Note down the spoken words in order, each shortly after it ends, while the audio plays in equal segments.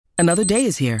Another day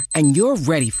is here, and you're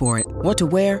ready for it. What to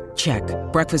wear? Check.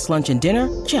 Breakfast, lunch, and dinner?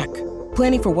 Check.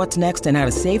 Planning for what's next and how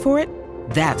to save for it?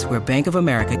 That's where Bank of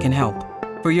America can help.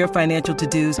 For your financial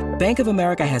to-dos, Bank of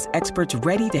America has experts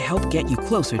ready to help get you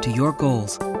closer to your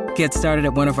goals. Get started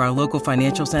at one of our local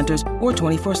financial centers or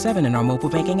 24/7 in our mobile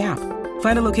banking app.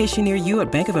 Find a location near you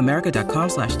at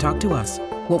bankofamerica.com/talktous.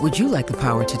 What would you like the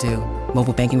power to do?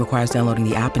 Mobile banking requires downloading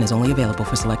the app and is only available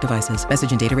for select devices.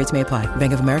 Message and data rates may apply.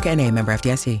 Bank of America N.A., member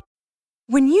FDIC.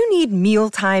 When you need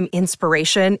mealtime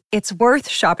inspiration, it's worth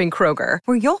shopping Kroger,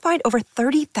 where you'll find over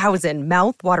 30,000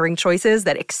 mouth-watering choices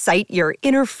that excite your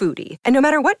inner foodie. And no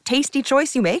matter what tasty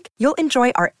choice you make, you'll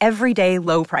enjoy our everyday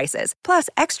low prices, plus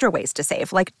extra ways to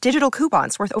save, like digital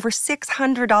coupons worth over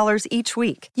 $600 each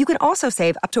week. You can also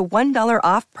save up to $1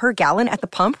 off per gallon at the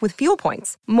pump with fuel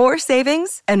points. More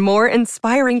savings and more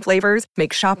inspiring flavors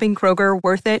make shopping Kroger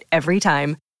worth it every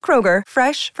time. Kroger,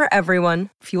 fresh for everyone.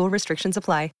 Fuel restrictions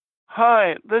apply.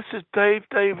 Hi, this is Dave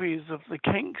Davies of the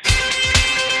Kinks.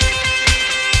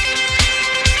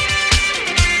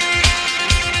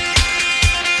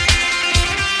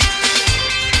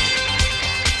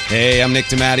 Hey, I'm Nick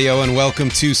DiMatteo, and welcome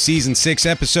to Season 6,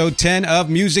 Episode 10 of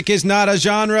Music is Not a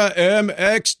Genre,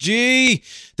 MxG.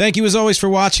 Thank you, as always, for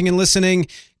watching and listening.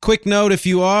 Quick note, if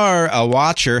you are a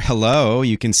watcher, hello,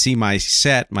 you can see my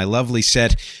set, my lovely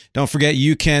set. Don't forget,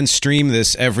 you can stream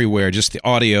this everywhere, just the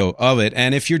audio of it.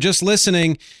 And if you're just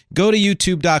listening, go to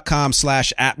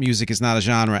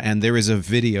youtube.com/@musicisnotagenre, and there is a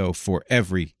video for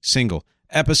every single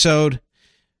episode.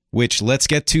 Which, let's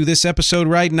get to this episode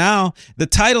right now. The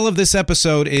title of this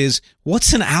episode is,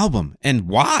 What's an Album and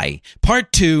Why?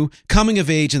 Part 2, Coming of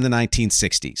Age in the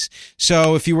 1960s.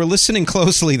 So if you were listening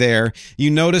closely there, you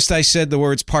noticed I said the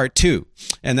words Part 2.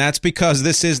 And that's because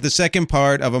this is the second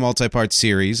part of a multi-part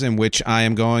series in which I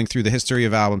am going through the history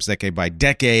of albums decade by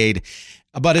decade.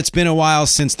 But it's been a while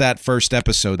since that first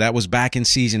episode. That was back in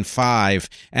Season 5,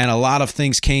 and a lot of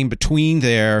things came between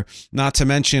there. Not to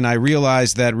mention, I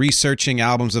realized that researching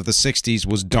albums of the 60s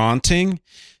was daunting,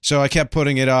 so I kept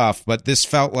putting it off, but this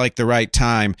felt like the right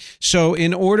time. So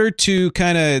in order to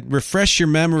kind of refresh your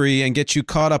memory and get you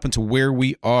caught up into where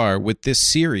we are with this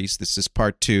series, this is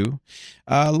Part 2,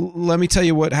 let me tell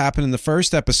you what happened in the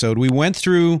first episode. We went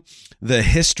through the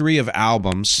history of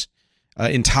albums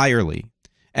entirely.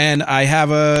 And I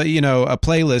have a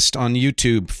playlist on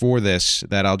YouTube for this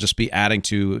that I'll just be adding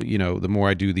to, the more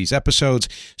I do these episodes.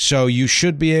 So you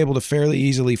should be able to fairly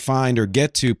easily find or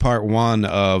get to part 1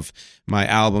 of my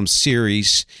album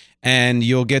series, and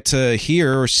you'll get to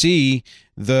hear or see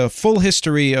the full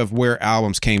history of where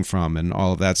albums came from and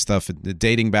all of that stuff,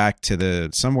 dating back to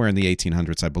somewhere in the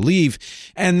 1800s, I believe.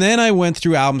 And then I went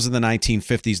through albums in the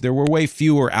 1950s. There were way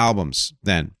fewer albums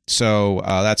then. So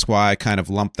that's why I kind of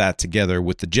lumped that together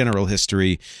with the general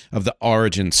history of the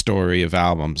origin story of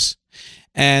albums.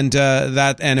 And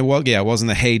it wasn't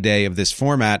the heyday of this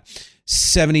format.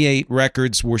 78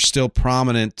 records were still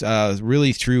prominent,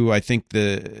 really through, I think,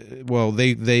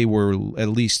 they were at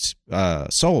least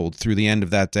sold through the end of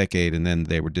that decade, and then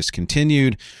they were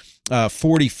discontinued.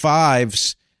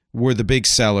 45s were the big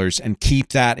sellers, and keep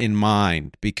that in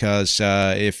mind, because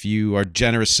if you are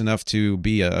generous enough to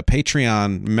be a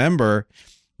Patreon member,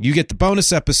 you get the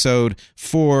bonus episode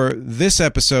for this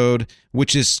episode,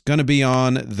 which is going to be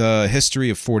on the history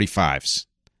of 45s.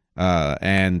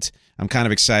 And I'm kind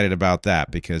of excited about that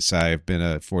because I've been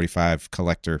a 45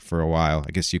 collector for a while,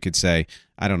 I guess you could say.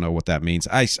 I don't know what that means.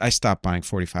 I stopped buying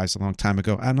 45s a long time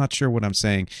ago. I'm not sure what I'm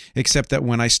saying, except that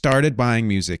when I started buying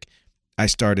music, I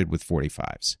started with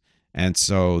 45s. And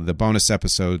so the bonus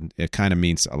episode, it kind of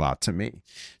means a lot to me.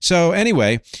 So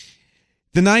anyway,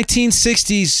 the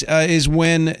 1960s is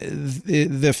when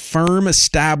the firm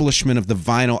establishment of the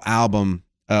vinyl album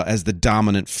as the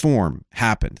dominant form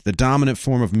happened, the dominant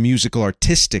form of musical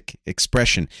artistic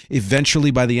expression. Eventually,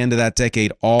 by the end of that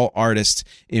decade, all artists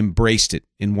embraced it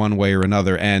in one way or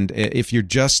another. And if you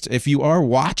are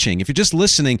watching, if you're just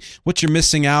listening, what you're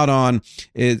missing out on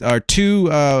are two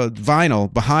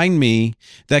vinyl behind me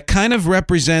that kind of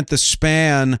represent the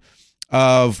span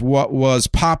of what was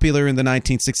popular in the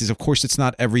 1960s. Of course, it's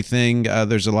not everything.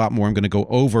 There's a lot more I'm going to go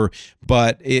over,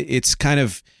 but it's kind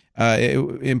of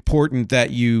important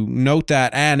that you note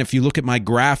that. And if you look at my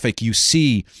graphic, you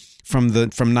see from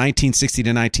 1960 to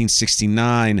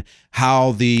 1969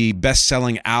 how the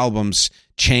best-selling albums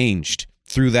changed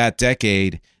through that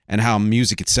decade and how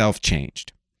music itself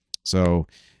changed. So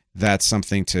that's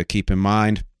something to keep in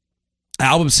mind.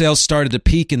 Album sales started to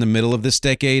peak in the middle of this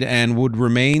decade and would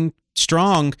remain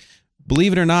strong,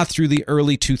 believe it or not, through the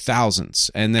early 2000s.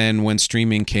 And then when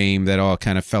streaming came, that all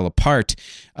kind of fell apart.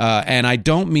 And I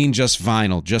don't mean just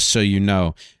vinyl, just so you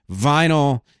know.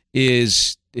 Vinyl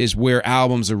is where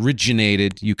albums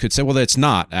originated. You could say, well, that's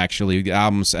not actually. The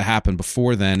albums happened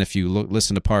before then. If you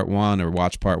listen to part one or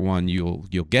watch part one, you'll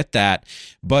get that.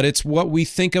 But it's what we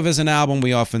think of as an album.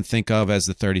 We often think of as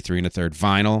the 33 1/3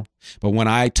 vinyl. But when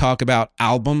I talk about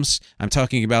albums, I'm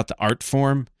talking about the art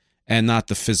form and not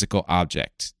the physical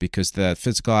object, because the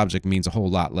physical object means a whole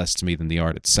lot less to me than the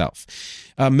art itself.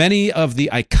 Many of the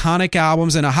iconic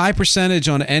albums, and a high percentage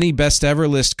on any best ever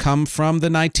list, come from the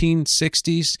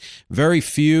 1960s. Very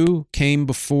few came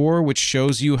before, which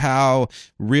shows you how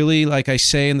really, like I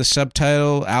say in the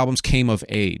subtitle, albums came of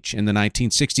age in the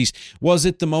 1960s. Was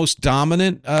it the most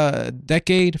dominant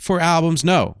decade for albums?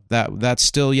 No, that's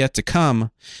still yet to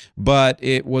come. But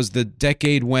it was the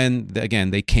decade when, again,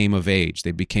 they came of age.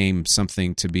 They became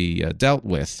something to be dealt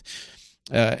with.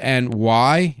 And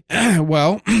why?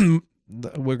 Well,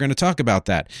 we're going to talk about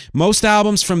that. Most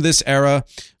albums from this era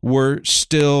were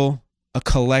still a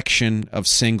collection of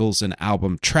singles and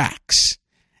album tracks,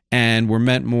 and were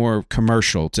meant more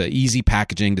commercial, to easy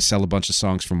packaging, to sell a bunch of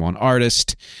songs from one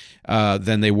artist,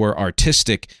 than they were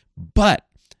artistic. But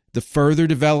the further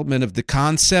development of the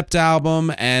concept album,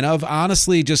 and of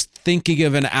honestly just thinking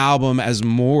of an album as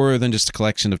more than just a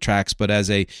collection of tracks, but as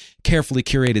a carefully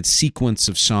curated sequence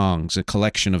of songs, a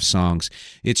collection of songs,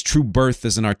 its true birth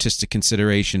as an artistic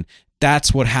consideration,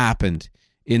 that's what happened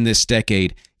in this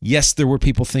decade. Yes, there were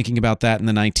people thinking about that in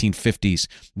the 1950s,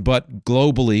 but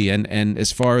globally, and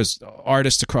as far as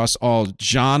artists across all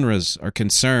genres are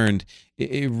concerned,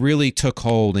 it really took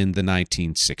hold in the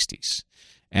 1960s.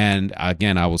 And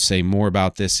again, I will say more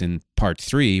about this in part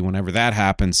 3, whenever that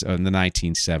happens, in the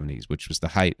 1970s, which was the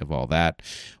height of all that.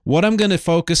 What I'm going to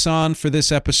focus on for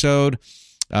this episode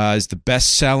is the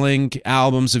best-selling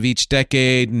albums of each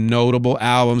decade, notable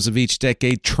albums of each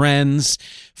decade, trends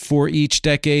for each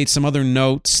decade, some other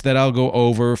notes that I'll go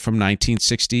over from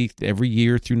 1960 every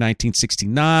year through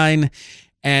 1969.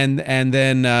 And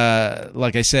then,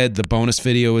 like I said, the bonus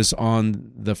video is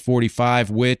on the 45,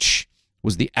 which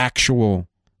was the actual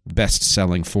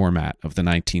best-selling format of the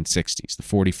 1960s. The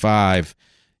 45,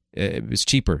 it was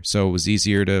cheaper, so it was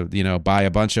easier to buy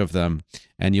a bunch of them,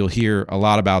 and you'll hear a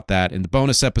lot about that in the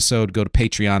bonus episode. Go to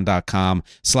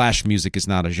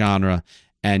patreon.com/musicisnotagenre,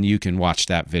 and you can watch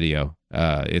that video.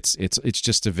 It's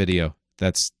just a video.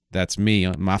 That's me,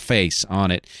 my face on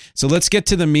it. So let's get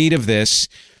to the meat of this.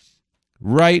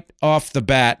 Right off the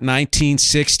bat,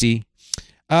 1960.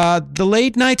 The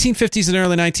late 1950s and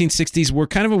early 1960s were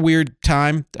kind of a weird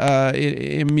time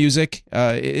in music.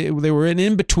 They were an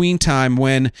in-between time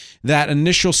when that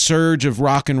initial surge of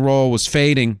rock and roll was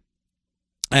fading,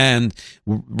 and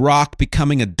rock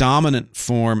becoming a dominant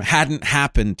form hadn't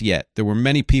happened yet. There were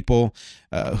many people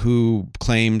who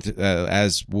claimed,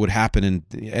 as would happen in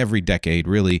every decade,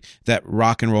 really, that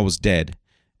rock and roll was dead.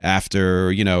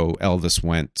 After, Elvis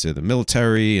went to the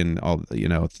military and all,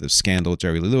 the scandal with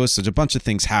Jerry Lee Lewis, there's a bunch of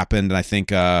things happened. And I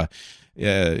think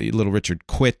Little Richard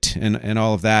quit and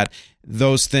all of that.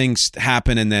 Those things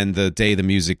happen, and then the day the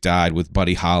music died with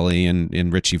Buddy Holly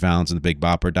and Richie Valens and the Big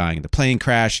Bopper dying in the plane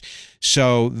crash.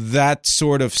 So that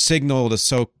sort of signaled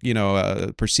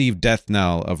a perceived death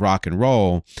knell of rock and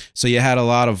roll. So you had a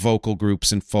lot of vocal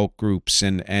groups and folk groups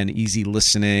and easy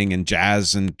listening and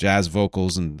jazz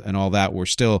vocals and all that were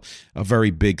still a very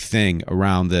big thing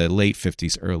around the late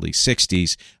 50s, early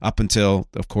 60s, up until,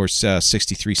 of course,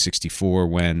 63, 64,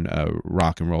 when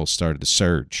rock and roll started to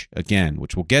surge again,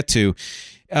 which we'll get to.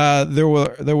 There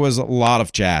was a lot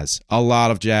of jazz.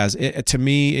 To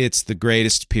me, it's the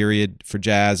greatest period for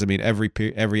jazz. I mean, every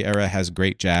era has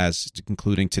great jazz,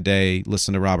 including today.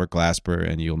 Listen to Robert Glasper,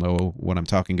 and you'll know what I'm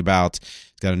talking about.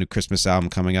 He's got a new Christmas album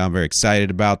coming out. I'm very excited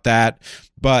about that.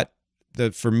 But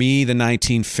for me, the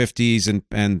 1950s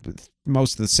and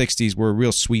most of the 60s were a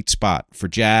real sweet spot for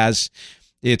jazz.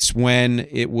 It's when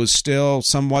it was still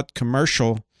somewhat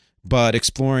commercial, but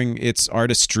exploring its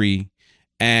artistry,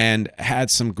 and had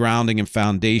some grounding and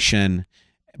foundation,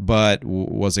 but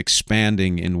was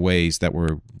expanding in ways that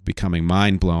were becoming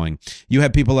mind-blowing. You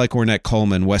had people like Ornette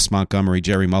Coleman, Wes Montgomery,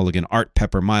 Jerry Mulligan, Art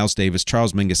Pepper, Miles Davis,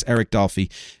 Charles Mingus, Eric Dolphy,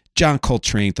 John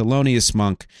Coltrane, Thelonious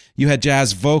Monk. You had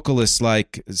jazz vocalists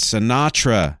like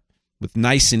Sinatra with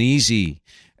Nice and Easy,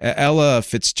 Ella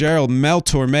Fitzgerald, Mel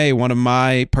Torme, one of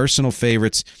my personal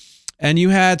favorites. And you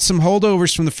had some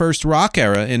holdovers from the first rock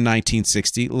era in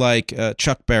 1960, like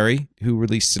Chuck Berry, who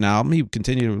released an album. He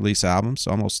continued to release albums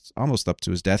almost up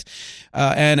to his death.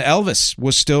 And Elvis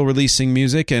was still releasing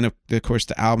music. And, of course,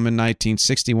 the album in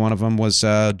 1960, one of them was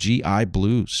G.I.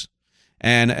 Blues.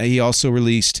 And he also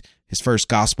released his first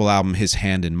gospel album, His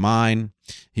Hand in Mine.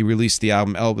 He released the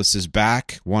album Elvis is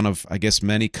Back, one of, I guess,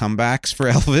 many comebacks for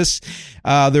Elvis.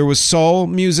 There was soul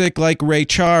music like Ray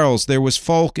Charles. There was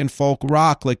folk and folk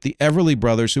rock like the Everly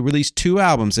Brothers, who released 2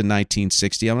 albums in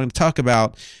 1960. I'm going to talk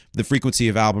about the frequency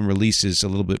of album releases a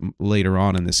little bit later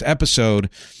on in this episode.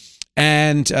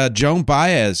 And Joan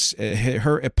Baez,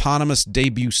 her eponymous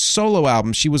debut solo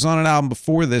album. She was on an album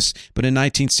before this, but in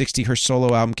 1960, her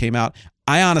solo album came out.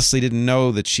 I honestly didn't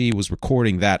know that she was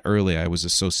recording that early. I always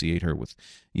associate her with,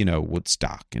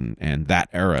 Woodstock and that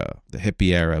era, the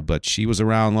hippie era, but she was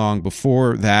around long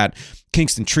before that.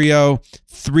 Kingston Trio,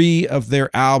 3 of their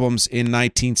albums in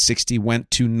 1960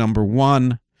 went to number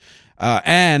 1.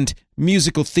 And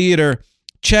musical theater,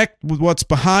 check with what's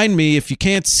behind me. If you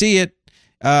can't see it,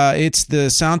 it's the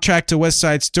soundtrack to West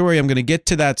Side Story. I'm going to get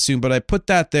to that soon, but I put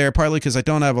that there partly because I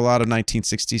don't have a lot of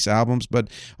 1960s albums, but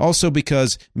also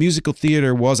because musical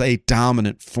theater was a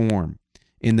dominant form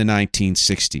in the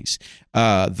 1960s.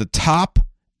 The top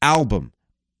album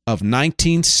of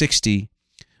 1960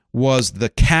 was the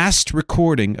cast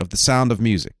recording of The Sound of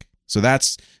Music. So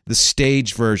that's the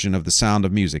stage version of The Sound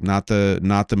of Music, not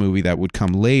the movie that would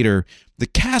come later. The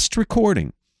cast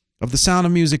recording of The Sound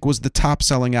of Music was the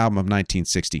top-selling album of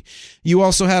 1960. You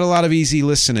also had a lot of easy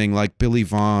listening, like Billy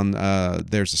Vaughn,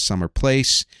 There's a Summer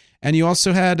Place, and you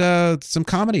also had some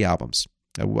comedy albums,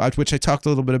 which I talked a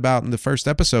little bit about in the first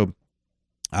episode.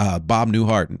 Bob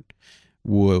Newhart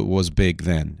was big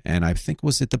then, and I think,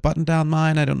 was it The Button-Down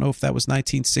Mind? I don't know if that was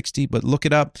 1960, but look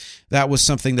it up. That was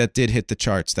something that did hit the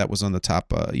charts. That was on the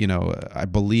top, I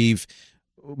believe.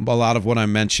 A lot of what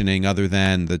I'm mentioning, other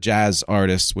than the jazz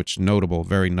artists, which notable,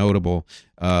 very notable,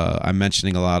 I'm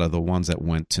mentioning a lot of the ones that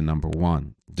went to number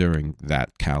 1 during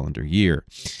that calendar year.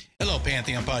 Hello,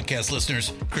 Pantheon Podcast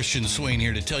listeners. Christian Swain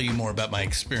here to tell you more about my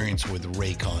experience with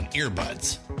Raycon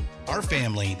earbuds. Our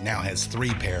family now has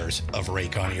 3 pairs of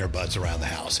Raycon earbuds around the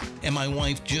house, and my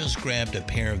wife just grabbed a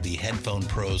pair of the Headphone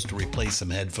Pros to replace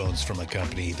some headphones from a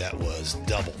company that was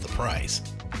double the price.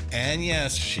 And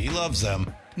yes, she loves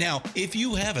them. Now, if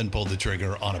you haven't pulled the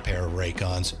trigger on a pair of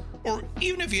Raycons, or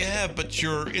even if you have but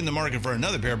you're in the market for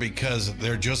another pair because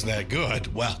they're just that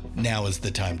good, well, now is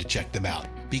the time to check them out,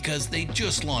 because they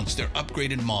just launched their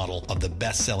upgraded model of the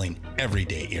best-selling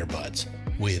everyday earbuds.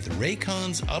 With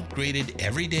Raycon's upgraded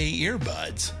everyday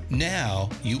earbuds, now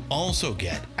you also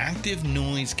get active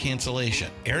noise cancellation,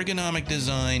 ergonomic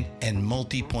design, and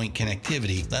multi-point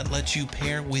connectivity that lets you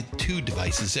pair with 2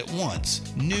 devices at once.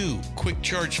 New quick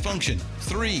charge function,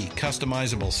 3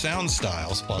 customizable sound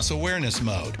styles, plus awareness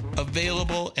mode.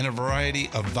 Available in a variety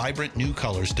of vibrant new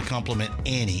colors to complement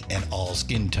any and all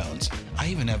skin tones. I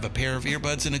even have a pair of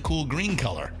earbuds in a cool green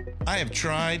color. I have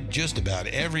tried just about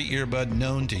every earbud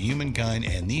known to humankind,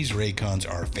 and these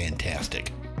Raycons are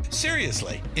fantastic.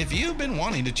 Seriously, if you've been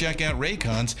wanting to check out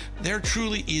Raycons, there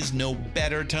truly is no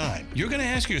better time. You're going to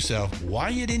ask yourself why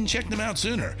you didn't check them out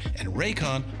sooner, and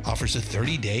Raycon offers a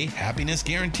 30-day happiness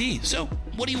guarantee. So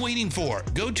what are you waiting for?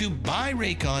 Go to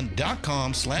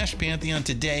buyraycon.com/Pantheon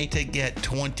today to get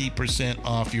 20%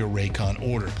 off your Raycon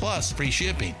order, plus free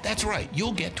shipping. That's right,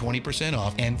 you'll get 20%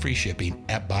 off and free shipping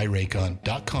at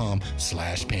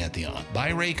buyraycon.com/Pantheon.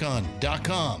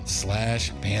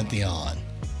 buyraycon.com/Pantheon.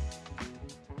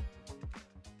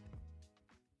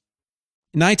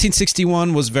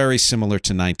 1961 was very similar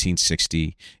to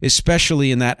 1960,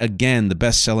 especially in that, again, the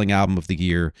best-selling album of the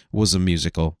year was a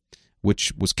musical,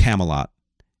 which was Camelot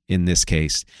in this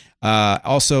case.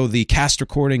 Also, the cast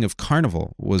recording of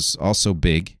Carnival was also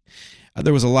big.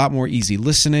 There was a lot more easy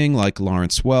listening, like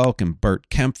Lawrence Welk and Burt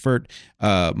Kempfert.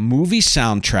 Movie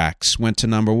soundtracks went to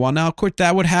number 1. Now, of course,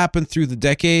 that would happen through the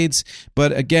decades,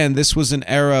 but again, this was an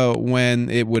era when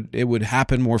it would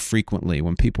happen more frequently,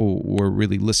 when people were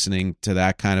really listening to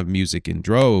that kind of music in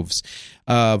droves.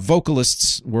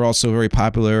 Vocalists were also very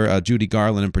popular. Judy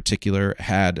Garland, in particular,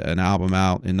 had an album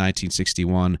out in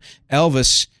 1961.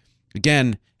 Elvis,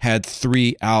 again, had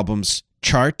 3 albums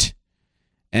chart.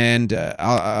 And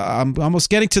I'm almost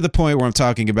getting to the point where I'm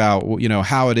talking about,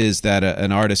 how it is that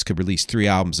an artist could release 3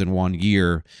 albums in 1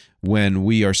 year when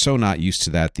we are so not used to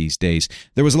that these days.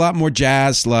 There was a lot more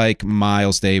jazz, like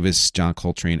Miles Davis, John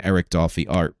Coltrane, Eric Dolphy,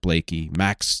 Art Blakey,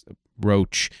 Max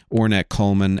Roach, Ornette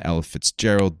Coleman, Ella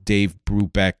Fitzgerald, Dave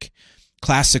Brubeck.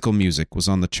 Classical music was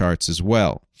on the charts as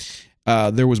well.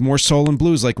 There was more soul and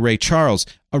blues, like Ray Charles.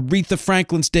 Aretha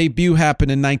Franklin's debut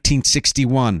happened in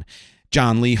 1961.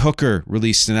 John Lee Hooker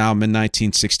released an album in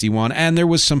 1961, and there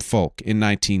was some folk in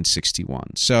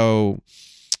 1961. So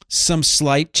some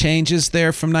slight changes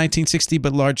there from 1960,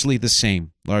 but largely the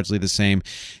same.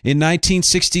 In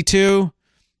 1962,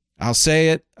 I'll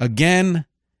say it again,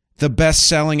 The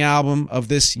best-selling album of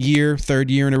this year, third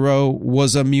year in a row,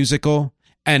 was a musical,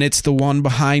 and it's the one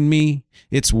behind me.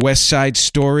 It's West Side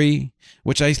Story,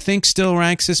 which I think still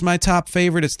ranks as my top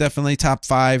favorite. It's definitely top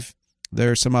 5. There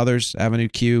are some others, Avenue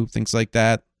Q, things like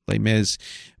that, Les Mis.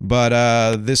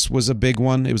 But this was a big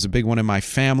one. It was a big one in my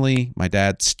family. My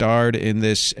dad starred in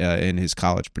this in his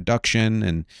college production,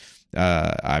 and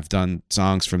I've done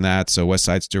songs from that, so West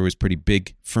Side Story was pretty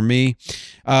big for me.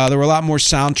 There were a lot more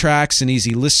soundtracks and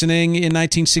easy listening in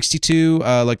 1962,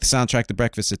 like the soundtrack to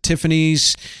Breakfast at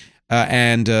Tiffany's,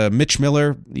 and Mitch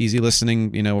Miller, easy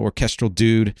listening, orchestral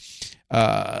dude.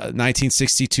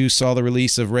 1962 saw the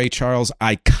release of Ray Charles'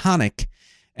 iconic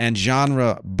and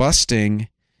genre-busting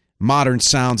Modern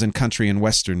Sounds in Country and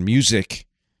Western Music,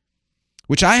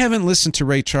 which I haven't listened to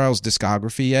Ray Charles'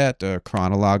 discography yet,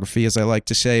 chronology, as I like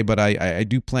to say, but I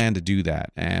do plan to do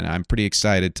that, and I'm pretty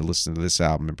excited to listen to this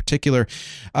album in particular.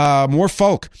 More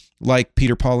folk, like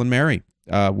Peter, Paul, and Mary,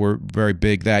 were very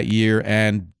big that year,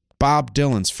 and Bob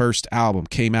Dylan's first album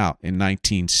came out in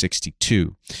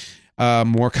 1962.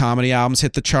 More comedy albums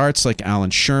hit the charts, like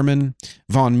Alan Sherman,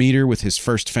 Von Meter with His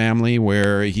First Family,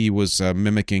 where he was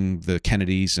mimicking the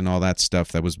Kennedys and all that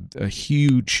stuff. That was a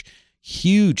huge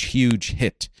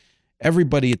hit.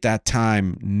 Everybody at that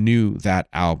time knew that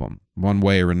album one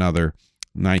way or another.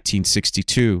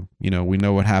 1962, we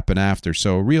know what happened after.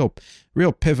 So real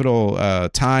pivotal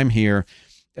time here.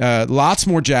 Lots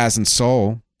more jazz and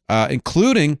soul,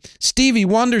 including Stevie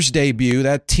Wonder's debut,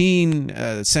 that teen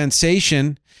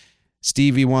sensation,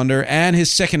 Stevie Wonder, and his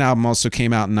second album also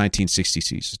came out in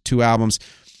 1966. 2 albums.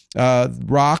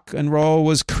 Rock and roll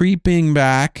was creeping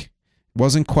back.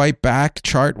 Wasn't quite back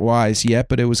chart-wise yet,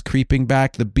 but it was creeping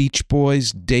back. The Beach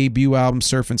Boys' debut album,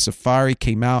 Surfin' Safari,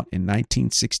 came out in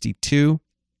 1962.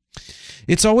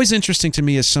 It's always interesting to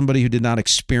me, as somebody who did not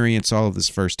experience all of this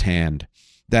firsthand,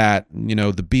 that,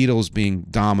 the Beatles being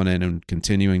dominant and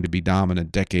continuing to be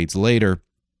dominant decades later,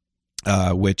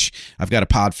 which I've got a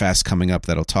podfast coming up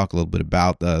that'll talk a little bit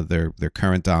about their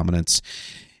current dominance,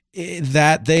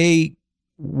 that they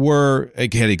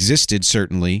had existed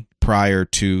certainly prior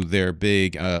to their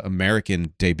big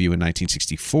American debut in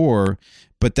 1964,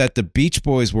 but that the Beach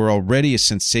Boys were already a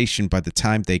sensation by the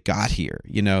time they got here.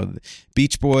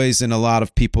 Beach Boys in a lot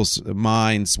of people's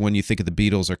minds, when you think of the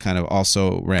Beatles, are kind of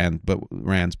also rands,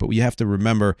 but you have to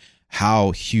remember how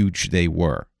huge they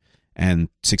were. And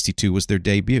 62 was their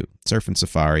debut, Surfin'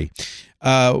 Safari.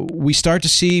 We start to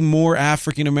see more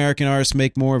African-American artists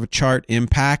make more of a chart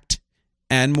impact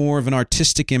and more of an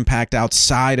artistic impact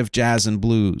outside of jazz and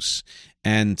blues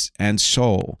and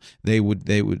soul. They would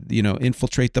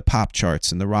infiltrate the pop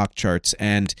charts and the rock charts.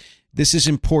 And this is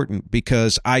important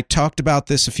because I talked about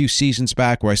this a few seasons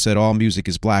back, where I said all music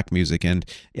is black music, and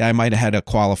I might have had a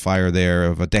qualifier there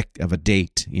of a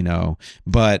date,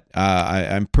 but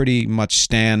I'm pretty much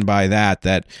stand by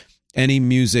that any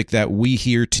music that we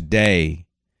hear today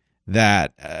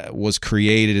that was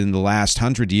created in the last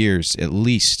 100 years at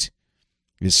least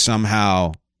is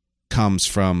somehow comes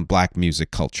from black music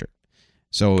culture.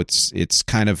 So it's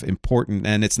kind of important,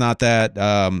 and it's not that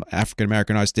African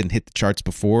American artists didn't hit the charts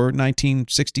before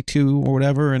 1962 or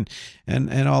whatever, and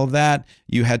all of that.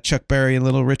 You had Chuck Berry and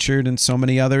Little Richard and so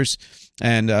many others,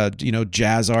 and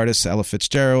jazz artists, Ella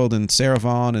Fitzgerald and Sarah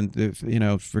Vaughan,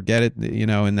 and forget it,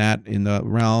 in the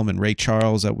realm, and Ray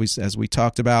Charles as we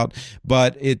talked about.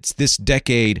 But it's this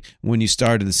decade when you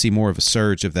started to see more of a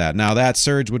surge of that. Now that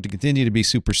surge would continue to be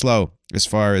super slow as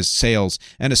far as sales,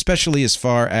 and especially as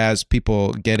far as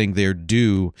people getting their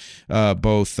due,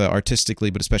 both artistically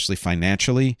but especially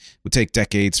financially. It would take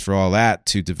decades for all that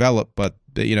to develop, but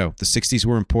the 60s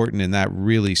were important, and that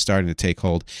really starting to take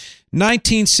hold.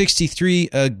 1963,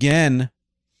 again,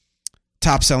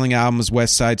 top-selling album was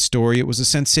West Side Story. It was a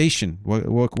sensation.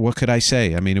 What could I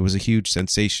say? I mean, it was a huge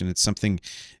sensation. It's something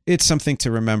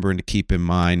to remember and to keep in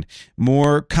mind.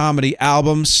 More comedy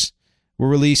albums were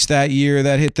released that year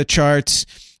that hit the charts.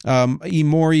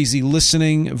 More easy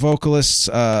listening vocalists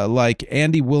like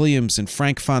Andy Williams and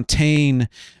Frank Fontaine.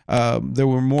 There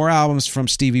were more albums from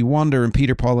Stevie Wonder and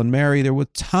Peter, Paul, and Mary. There were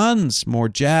tons more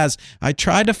jazz. I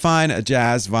tried to find a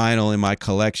jazz vinyl in my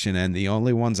collection, and the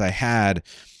only ones I had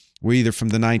were either from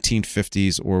the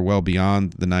 1950s or well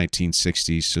beyond the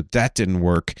 1960s, so that didn't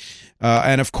work.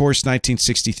 And of course,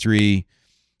 1963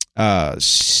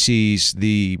 sees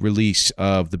the release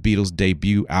of the Beatles'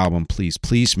 debut album, Please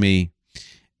Please Me,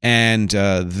 and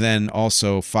then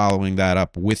also following that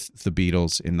up with the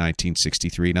Beatles in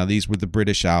 1963. Now, these were the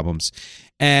British albums.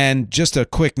 And just a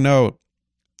quick note,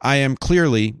 I am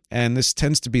clearly, and this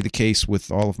tends to be the case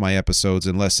with all of my episodes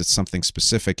unless it's something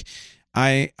specific,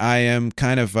 I am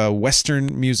kind of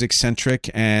Western music centric,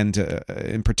 and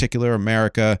in particular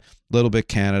America, a little bit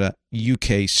Canada,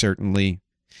 UK certainly,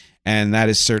 and that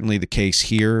is certainly the case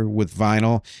here with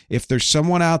vinyl. If there's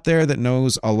someone out there that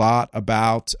knows a lot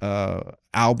about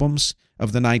albums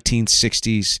of the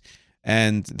 1960s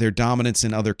and their dominance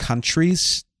in other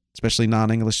countries, especially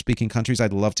non-English speaking countries,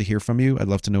 I'd love to hear from you. I'd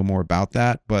love to know more about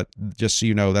that. But just so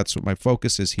you know, that's what my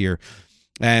focus is here.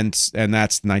 And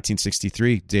that's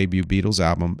 1963 debut Beatles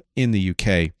album in the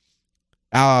UK.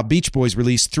 Beach Boys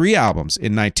released 3 albums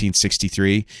in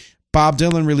 1963. Bob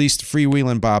Dylan released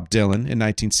Freewheelin' Bob Dylan in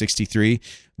 1963.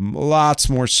 Lots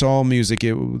more soul music.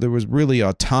 There was really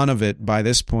a ton of it by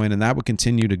this point, and that would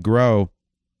continue to grow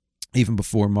even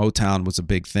before Motown was a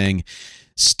big thing.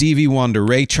 Stevie Wonder,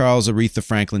 Ray Charles, Aretha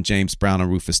Franklin, James Brown, and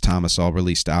Rufus Thomas all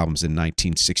released albums in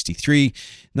 1963.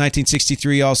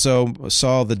 1963 also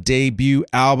saw the debut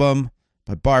album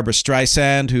by Barbra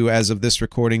Streisand, who, as of this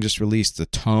recording, just released the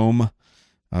Tome.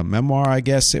 A memoir, I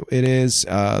guess it is.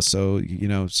 So, you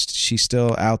know, she's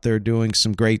still out there doing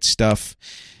some great stuff.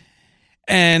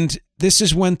 And this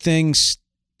is when things,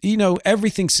 you know,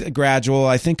 everything's gradual.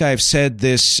 I think I've said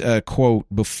this quote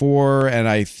before, and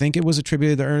I think it was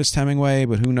attributed to Ernest Hemingway,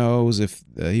 but who knows if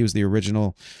he was the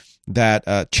original,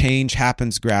 that change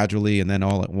happens gradually and then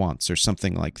all at once or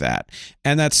something like that.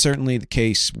 And that's certainly the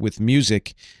case with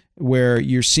music, where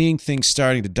you're seeing things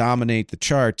starting to dominate the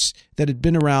charts that had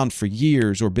been around for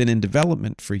years or been in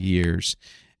development for years,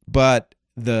 but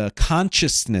the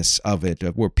consciousness of it,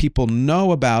 where people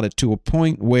know about it to a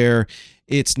point where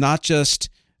it's not just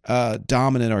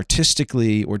dominant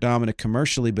artistically or dominant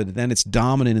commercially, but then it's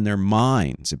dominant in their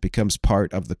minds. It becomes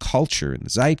part of the culture and the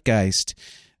zeitgeist.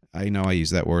 I know I use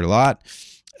that word a lot.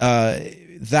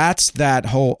 That's that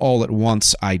whole all at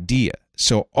once idea.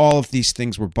 So all of these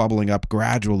things were bubbling up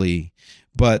gradually,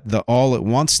 but the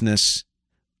all-at-onceness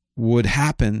would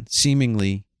happen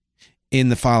seemingly in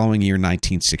the following year,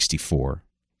 1964.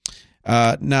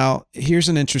 Now, here's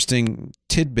an interesting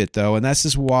tidbit, though, and this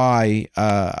is why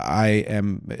I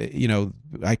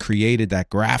created that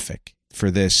graphic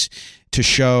for this, to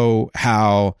show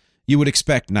how you would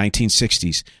expect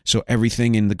 1960s. So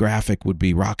everything in the graphic would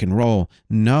be rock and roll.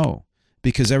 No,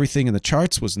 because everything in the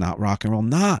charts was not rock and roll.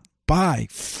 Not by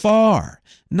far,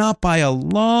 not by a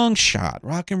long shot.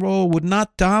 Rock and roll would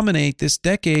not dominate this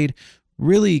decade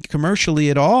really commercially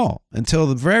at all until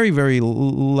the very, very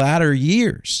latter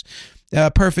years. A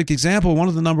perfect example, one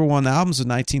of the number one albums of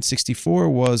 1964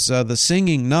 was The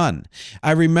Singing Nun.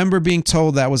 I remember being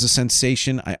told that was a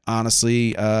sensation. I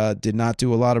honestly did not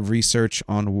do a lot of research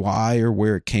on why or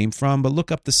where it came from, but look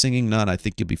up The Singing Nun. I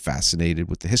think you'll be fascinated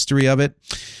with the history of it.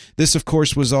 This, of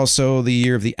course, was also the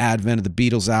year of the advent of the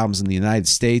Beatles albums in the United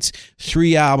States.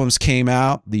 3 albums came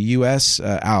out, the U.S.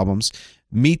 albums: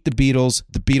 Meet the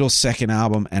Beatles' second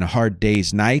album, and A Hard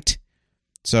Day's Night.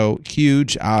 So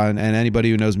huge, and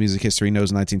anybody who knows music history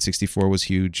knows 1964 was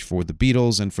huge for the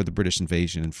Beatles and for the British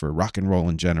invasion and for rock and roll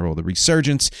in general, the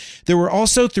resurgence. There were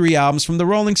also 3 albums from the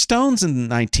Rolling Stones in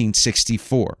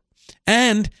 1964,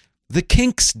 and the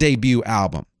Kinks' debut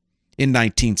album in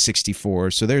 1964.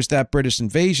 So there's that British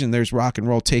invasion, there's rock and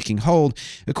roll taking hold.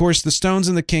 Of course, the Stones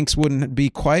and the Kinks wouldn't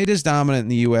be quite as dominant in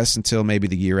the U.S. until maybe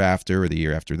the year after or the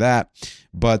year after that,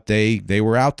 but they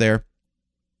were out there.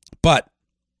 But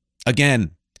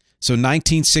again, so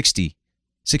 1960,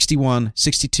 61,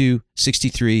 62,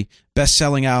 63,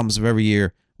 best-selling albums of every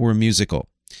year were musical.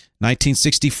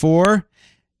 1964,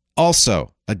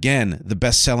 also, again, the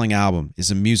best-selling album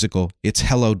is a musical. It's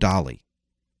Hello, Dolly.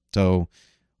 So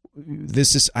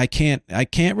this is, I can't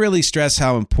really stress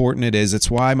how important it is.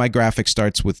 It's why my graphic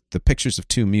starts with the pictures of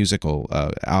 2 musical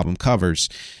album covers.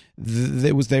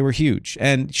 They were huge,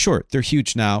 and sure, they're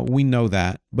huge now. We know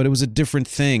that, but it was a different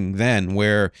thing then,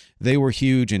 where they were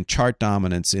huge in chart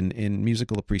dominance, in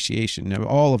musical appreciation,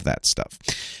 all of that stuff.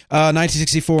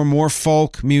 1964, more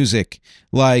folk music,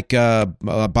 like Bob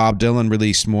Dylan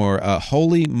released more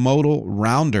Holy Modal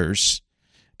Rounders,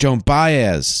 Joan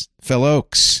Baez, Phil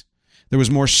Oakes. There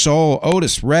was more soul,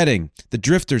 Otis Redding, the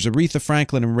Drifters, Aretha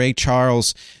Franklin, and Ray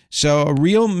Charles. So a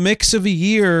real mix of a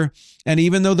year. And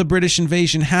even though the British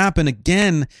invasion happened,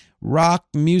 again, rock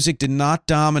music did not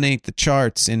dominate the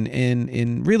charts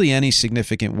in really any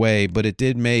significant way, but it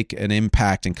did make an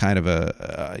impact and kind of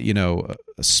a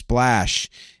splash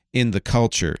in the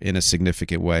culture in a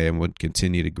significant way, and would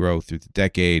continue to grow through the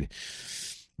decade.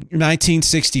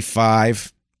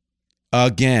 1965,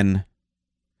 again,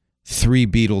 3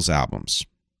 Beatles albums.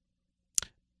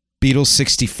 Beatles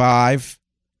 65,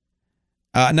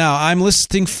 Now, I'm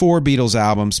listing 4 Beatles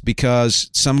albums because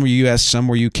some were US, some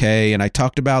were UK, and I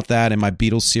talked about that in my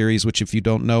Beatles series, which if you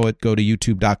don't know it, go to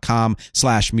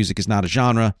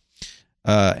youtube.com/musicisnotagenre,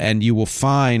 and you will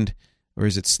find, or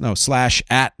is it, no,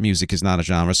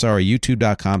 /@musicisnotagenre, sorry,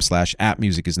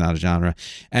 youtube.com/@musicisnotagenre,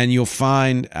 and you'll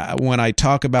find when I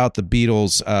talk about the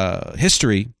Beatles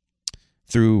history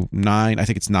through 9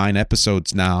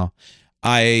 episodes now,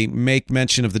 I make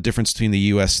mention of the difference between the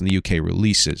US and the UK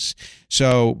releases.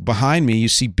 So behind me, you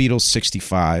see Beatles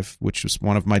 65, which was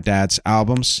one of my dad's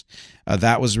albums.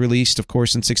 That was released, of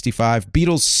course, in 65.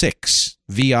 Beatles 6,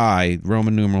 VI,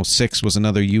 Roman numeral 6, was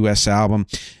another US album.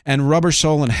 And Rubber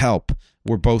Soul and Help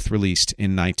were both released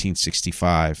in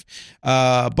 1965.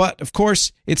 But, of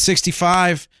course, it's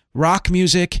 65. Rock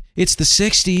music, it's the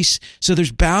 60s, so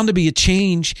there's bound to be a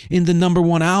change in the number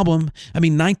one album. I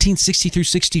mean, 1960 through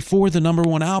 64, the number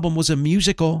one album was a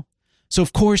musical. So,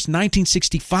 of course,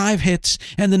 1965 hits,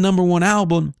 and the number one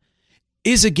album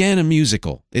is again a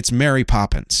musical. It's Mary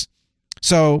Poppins.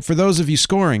 So, for those of you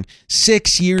scoring,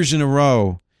 6 years in a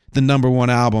row, the number one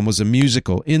album was a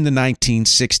musical in the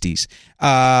 1960s.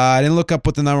 I didn't look up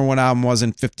what the number one album was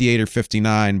in 58 or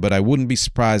 59, but I wouldn't be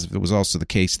surprised if it was also the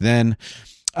case then.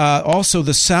 Also,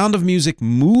 the Sound of Music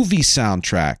movie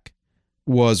soundtrack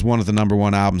was one of the number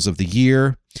one albums of the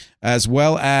year, as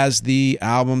well as the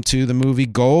album to the movie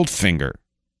Goldfinger.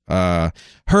 Herb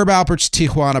Alpert's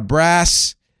Tijuana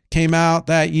Brass came out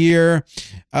that year.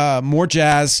 More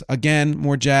jazz. Again,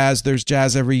 more jazz. There's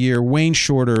jazz every year. Wayne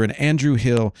Shorter and Andrew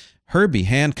Hill, Herbie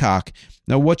Hancock.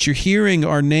 Now, what you're hearing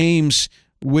are names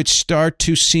which start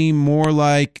to seem more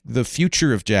like the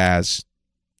future of jazz,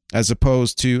 as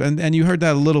opposed to, and you heard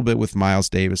that a little bit with Miles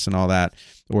Davis and all that,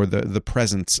 or the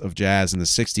presence of jazz in the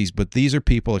 60s, but these are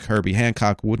people like Herbie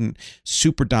Hancock wouldn't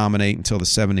super dominate until the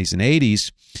 70s and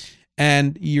 80s,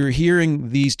 and you're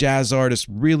hearing these jazz artists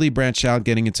really branch out,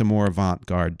 getting into more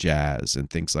avant-garde jazz and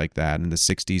things like that in the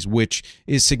 60s, which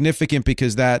is significant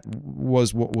because that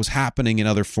was what was happening in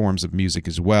other forms of music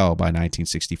as well by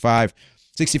 1965.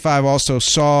 65 also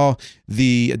saw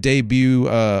the debut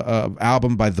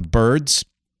album by The Byrds,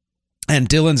 and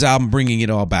Dylan's album Bringing It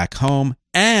All Back Home,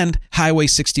 and Highway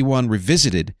 61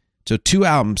 Revisited. So 2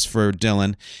 albums for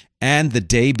Dylan, and the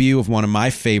debut of one of my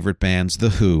favorite bands, The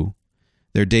Who.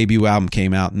 Their debut album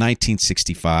came out in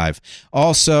 1965.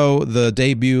 Also, the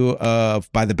debut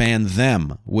by the band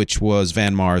Them, which was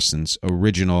Van Morrison's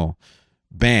original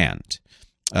band.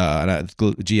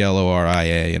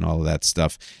 GLORIA and all of that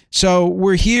stuff. So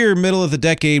we're here middle of the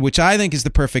decade, which I think is the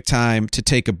perfect time to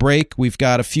take a break. We've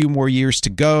got a few more years to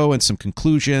go and some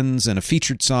conclusions and a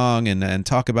featured song and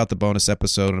talk about the bonus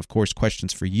episode and, of course,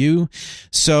 questions for you.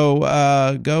 So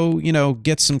go,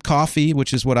 get some coffee,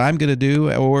 which is what I'm going to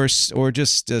do, or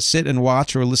just sit and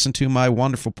watch or listen to my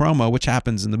wonderful promo, which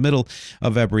happens in the middle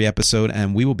of every episode,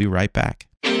 and we will be right back.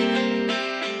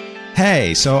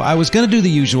 Hey, so I was going to do the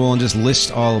usual and just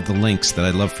list all of the links that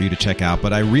I'd love for you to check out,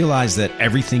 but I realized that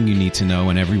everything you need to know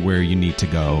and everywhere you need to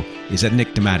go is at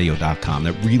nickdimatteo.com.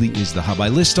 That really is the hub. I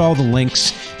list all the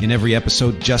links in every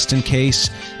episode just in case,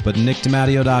 but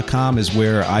nickdimatteo.com is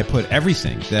where I put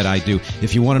everything that I do.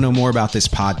 If you want to know more about this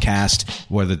podcast,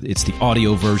 whether it's the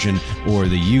audio version or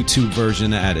the YouTube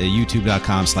version at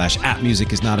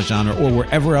youtube.com/@musicisnotagenre or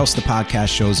wherever else the podcast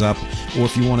shows up, or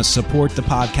if you want to support the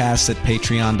podcast at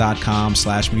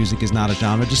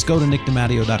patreon.com/musicisnotagenre, just go to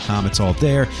nickdimatteo.com. It's all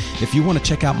there. If you want to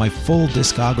check out my full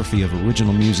discography of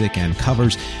original music and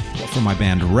covers for my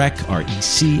band REC,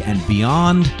 REC, and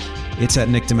beyond, it's at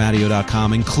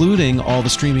nickdimatteo.com, including all the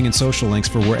streaming and social links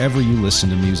for wherever you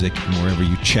listen to music and wherever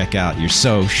you check out your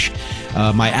soch.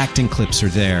 My acting clips are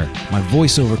there. My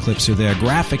voiceover clips are there.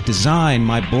 Graphic design,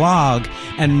 my blog,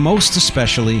 and most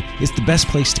especially, it's the best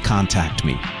place to contact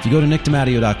me. If you go to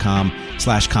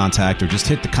nickdimatteo.com/contact or just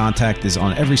hit the contact is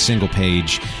on every single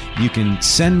page. You can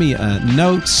send me a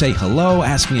note, say hello,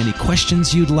 ask me any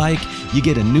questions you'd like. You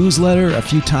get a newsletter a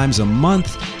few times a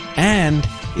month, and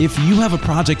if you have a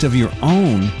project of your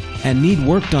own and need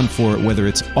work done for it, whether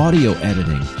it's audio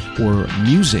editing or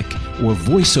music or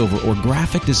voiceover or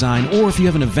graphic design, or if you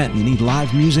have an event and you need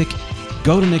live music,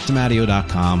 go to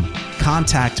nickdimatteo.com,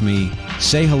 contact me,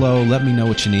 say hello, let me know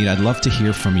what you need. I'd love to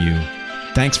hear from you.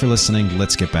 Thanks for listening.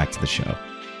 Let's get back to the show.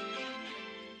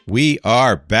 We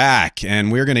are back,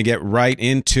 and we're going to get right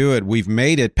into it. We've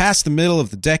made it past the middle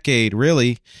of the decade,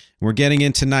 really. We're getting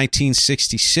into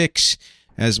 1966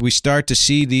 as we start to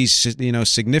see these,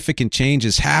 significant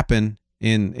changes happen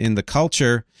in the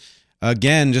culture.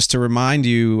 Again, just to remind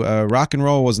you, rock and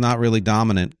roll was not really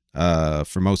dominant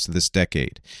for most of this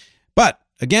decade. But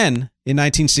again, in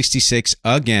 1966,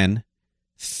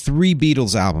 3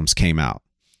 Beatles albums came out: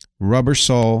 Rubber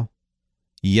Soul,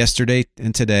 Yesterday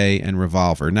and Today, and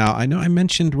Revolver. Now, I know I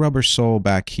mentioned Rubber Soul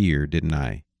back here, didn't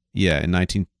I? Yeah, in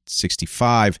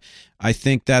 1965. I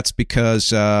think that's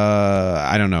because,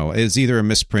 I don't know, it's either a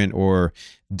misprint or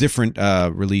different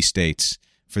release dates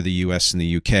for the U.S. and the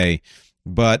U.K.,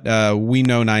 but we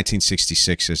know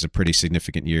 1966 is a pretty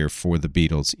significant year for the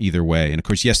Beatles either way. And, of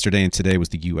course, Yesterday and Today was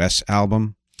the U.S.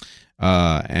 album.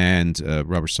 And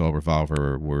Rubber Soul,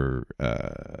 Revolver were,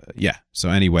 So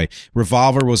anyway,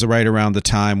 Revolver was right around the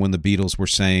time when the Beatles were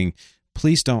saying,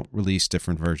 please don't release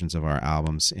different versions of our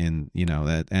albums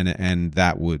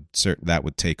that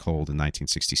would take hold in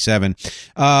 1967.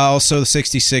 Also, the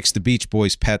 66, the Beach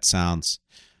Boys' Pet Sounds,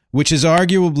 which is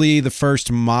arguably the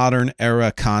first modern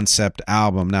era concept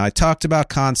album. Now, I talked about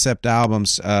concept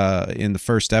albums in the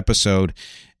first episode,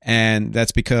 and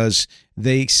that's because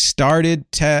they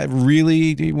started to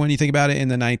really, when you think about it, in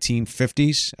the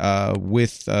 1950s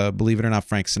with, believe it or not,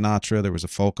 Frank Sinatra. There was a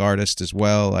folk artist as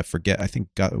well. I think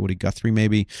Woody Guthrie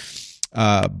maybe.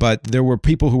 But there were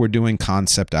people who were doing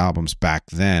concept albums back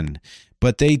then.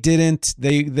 But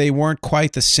they weren't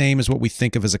quite the same as what we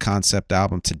think of as a concept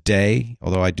album today,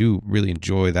 although I do really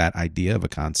enjoy that idea of a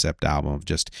concept album of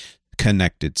just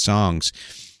connected songs.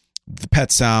 The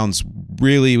Pet Sounds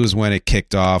really was when it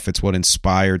kicked off. It's what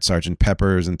inspired Sgt.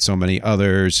 Pepper's and so many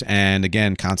others. And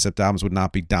again, concept albums would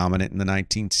not be dominant in the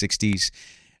 1960s.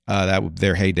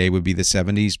 Their heyday would be the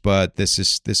 70s. But this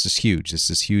is huge. This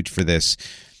is huge for this.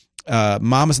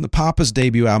 Mamas and the Papas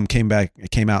debut album came out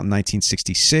in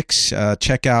 1966.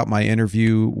 Check out my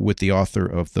interview with the author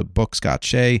of the book, Scott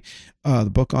Shea,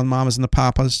 the book on Mamas and the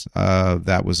Papas.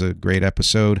 That was a great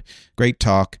episode, great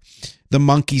talk. The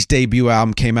Monkees' debut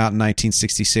album came out in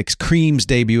 1966. Cream's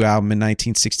debut album in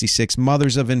 1966.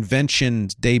 Mothers of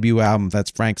Invention's debut album,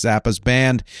 that's Frank Zappa's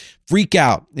band, Freak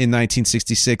Out in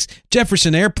 1966.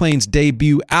 Jefferson Airplane's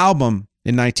debut album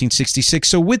in 1966.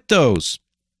 So with those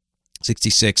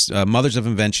 66, Mothers of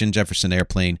Invention, Jefferson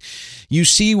Airplane, you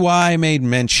see why I made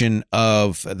mention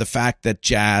of the fact that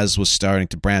jazz was starting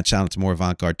to branch out into more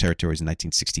avant-garde territories in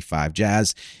 1965.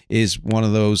 Jazz is one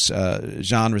of those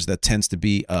genres that tends to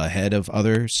be ahead of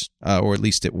others, or at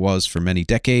least it was for many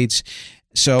decades.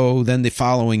 So then the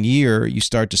following year, you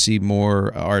start to see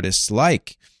more artists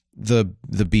like the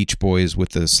Beach Boys with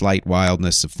the slight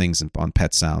wildness of things on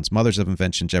Pet Sounds, Mothers of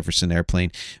Invention, Jefferson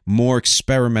Airplane, more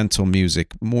experimental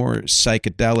music, more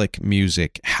psychedelic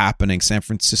music happening. San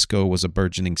Francisco was a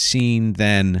burgeoning scene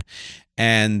then,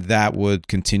 and that would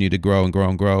continue to grow and grow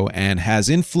and grow, and has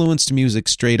influenced music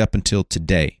straight up until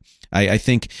today. I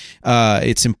think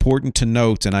it's important to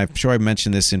note, and I'm sure I've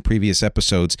mentioned this in previous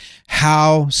episodes,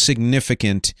 how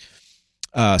significant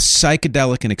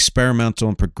psychedelic and experimental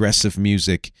and progressive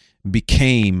music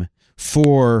became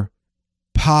for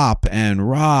pop and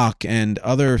rock and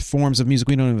other forms of music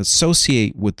we don't even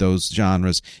associate with those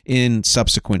genres in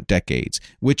subsequent decades,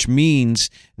 which means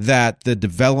that the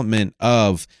development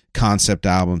of concept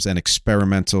albums and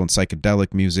experimental and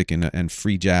psychedelic music and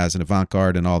free jazz and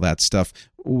avant-garde and all that stuff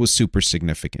was super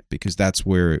significant, because that's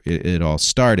where it all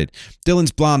started.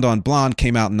 Dylan's Blonde on Blonde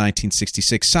came out in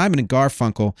 1966. Simon and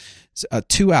Garfunkel,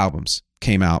 2 albums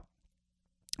came out.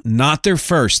 Not their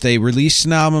first. They released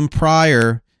an album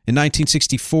prior in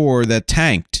 1964 that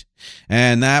tanked,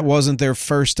 and that wasn't their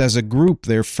first as a group.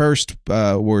 Their first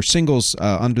were singles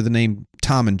under the name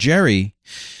Tom and Jerry,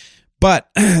 but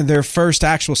their first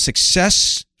actual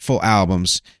successful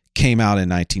albums came out in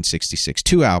 1966.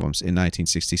 2 albums in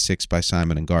 1966 by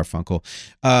Simon and Garfunkel.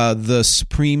 The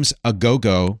Supremes' A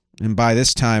Go-Go, and by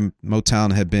this time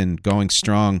Motown had been going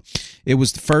strong. It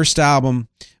was the first album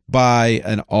by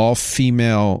an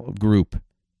all-female group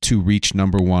to reach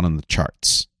number 1 on the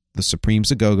charts. The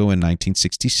Supremes' A Go-Go in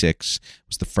 1966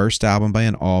 was the first album by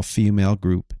an all-female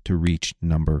group to reach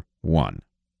number 1.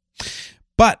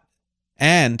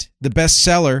 And the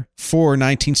bestseller for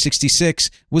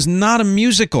 1966 was not a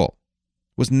musical.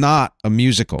 It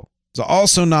was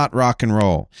also not rock and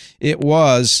roll. It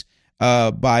was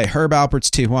by Herb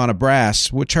Alpert's Tijuana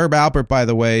Brass, which Herb Alpert, by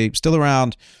the way, still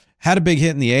around, had a big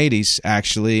hit in the 80s,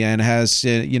 actually, and has,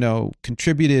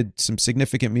 contributed some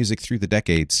significant music through the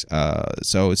decades.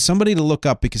 So it's somebody to look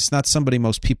up, because it's not somebody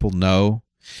most people know.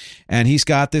 And he's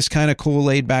got this kind of cool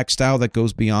laid-back style that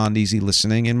goes beyond easy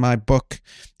listening in my book,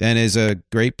 and is a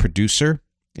great producer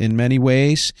in many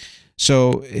ways.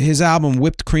 So his album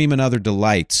Whipped Cream and Other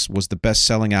Delights was the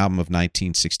best-selling album of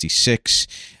 1966.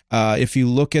 If you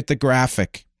look at the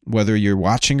graphic, whether you're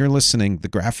watching or listening, the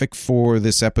graphic for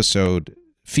this episode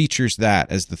features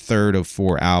that as the third of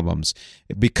 4 albums,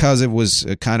 because it was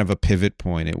a kind of a pivot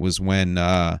point. It was when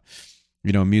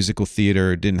musical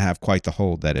theater didn't have quite the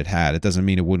hold that it had. It doesn't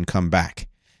mean it wouldn't come back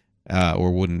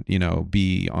or wouldn't,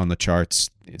 be on the charts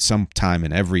sometime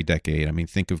in every decade. I mean,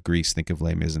 think of Grease, think of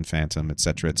Les Mis and Phantom, et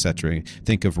cetera,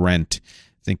 think of Rent,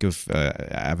 think of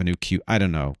Avenue Q, I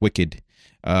don't know, Wicked.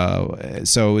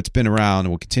 So it's been around and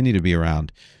will continue to be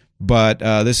around. But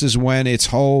this is when its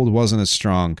hold wasn't as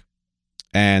strong.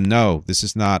 And no, this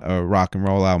is not a rock and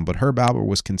roll album, but Herb Alpert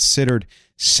was considered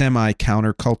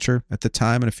semi-counterculture at the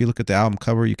time. And if you look at the album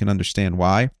cover, you can understand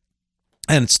why.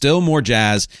 And still more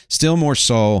jazz, still more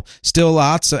soul, still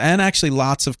lots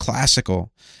of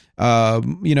classical.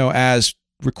 As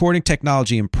recording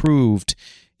technology improved,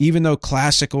 even though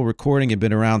classical recording had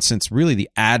been around since really the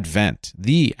advent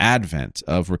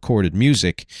of recorded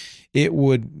music, it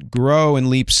would grow in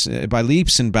leaps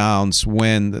and bounds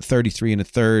when the 33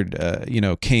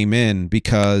 1/3, came in,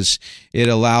 because it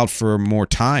allowed for more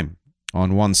time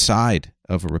on one side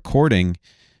of a recording.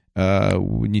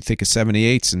 When you think of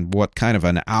 78s and what kind of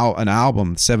an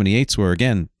album 78s were,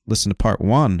 again, listen to part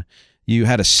 1, you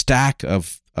had a stack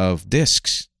of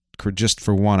discs just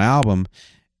for one album.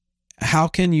 How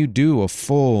can you do a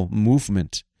full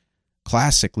movement,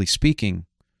 classically speaking,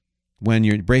 when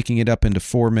you're breaking it up into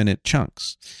 4-minute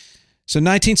chunks? So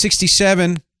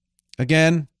 1967,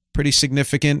 again, pretty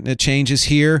significant changes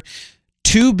here.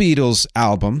 2 Beatles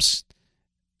albums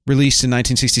released in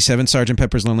 1967, Sgt.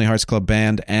 Pepper's Lonely Hearts Club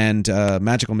Band and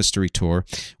Magical Mystery Tour.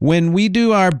 When we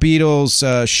do our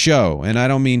Beatles show, and I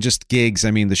don't mean just gigs,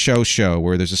 I mean the show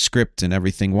where there's a script and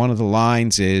everything, one of the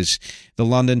lines is, the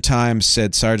London Times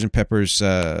said Sgt. Pepper's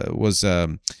was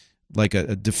like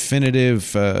a definitive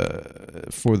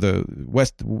for the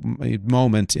West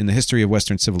moment in the history of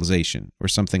Western civilization or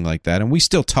something like that. And we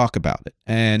still talk about it.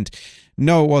 And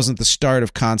no, it wasn't the start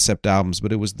of concept albums,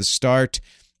 but it was the start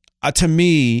to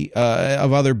me,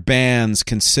 of other bands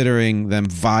considering them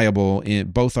viable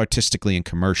both artistically and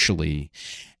commercially.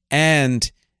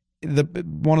 And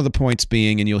one of the points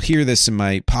being, and you'll hear this in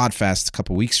my podfast a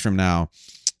couple weeks from now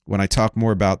when I talk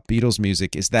more about Beatles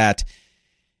music, is that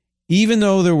even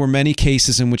though there were many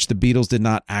cases in which the Beatles did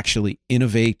not actually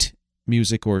innovate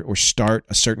music or start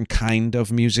a certain kind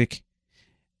of music,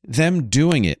 them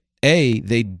doing it,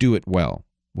 they do it well.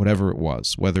 Whatever it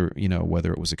was, whether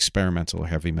it was experimental or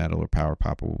heavy metal or power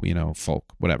pop or,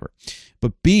 folk, whatever.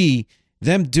 But B,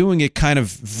 them doing it kind of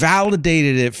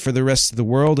validated it for the rest of the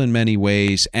world in many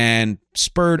ways and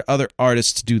spurred other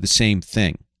artists to do the same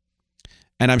thing.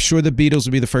 And I'm sure the Beatles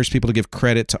would be the first people to give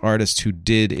credit to artists who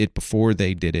did it before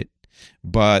they did it.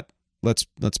 But let's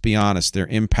be honest, their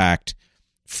impact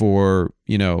for,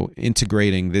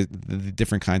 integrating the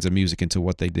different kinds of music into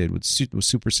what they did was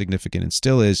super significant and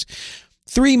still is.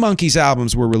 3 Monkees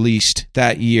albums were released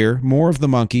that year, More of the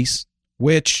Monkees,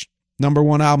 which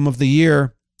 #1 album of the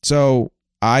year. So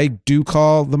I do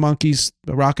call the Monkees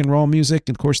rock and roll music.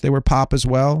 Of course, they were pop as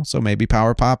well, so maybe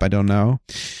power pop, I don't know.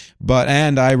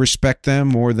 And I respect them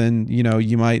more than,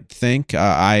 you might think.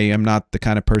 I am not the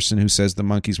kind of person who says the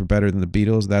Monkees were better than the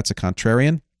Beatles. That's a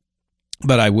contrarian.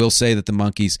 But I will say that the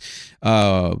Monkees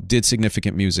did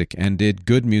significant music and did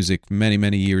good music many,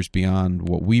 many years beyond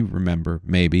what we remember,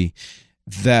 maybe.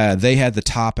 That they had the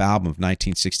top album of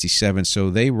 1967,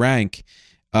 so they rank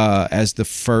as the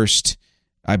first,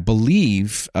 I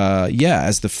believe,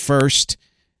 as the first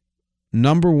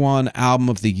 #1 album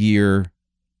of the year,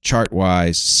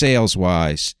 chart-wise,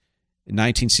 sales-wise, in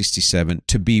 1967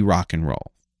 to be rock and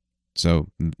roll. So,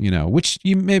 which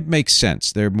makes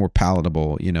sense. They're more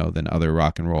palatable, than other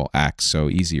rock and roll acts, so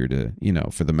easier to,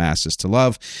 for the masses to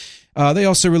love. They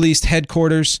also released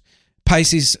Headquarters,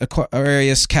 Pisces,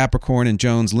 Aquarius, Capricorn, and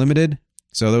Jones Limited.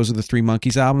 So those are the 3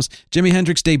 Monkees albums. Jimi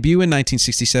Hendrix's debut in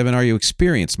 1967, Are You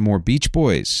Experienced? More Beach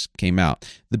Boys came out.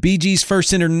 The Bee Gees'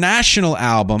 first international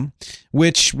album,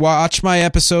 which watch my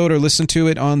episode or listen to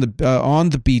it on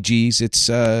the Bee Gees.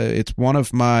 It's one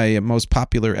of my most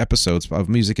popular episodes of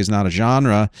Music Is Not a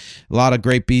Genre. A lot of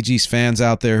great Bee Gees fans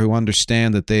out there who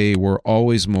understand that they were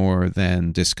always more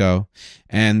than disco.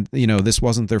 And, this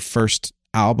wasn't their first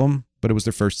album, but it was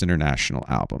their first international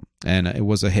album, and it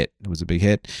was a hit. It was a big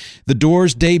hit. The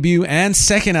Doors' debut and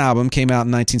second album came out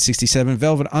in 1967.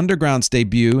 Velvet Underground's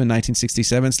debut in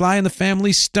 1967. Sly and the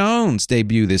Family Stone's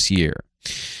debut this year.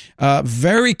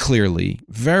 Very clearly,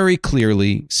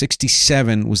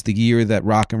 67 was the year that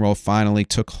rock and roll finally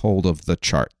took hold of the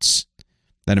charts.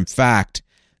 That, in fact,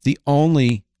 the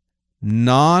only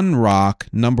non-rock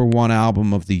 #1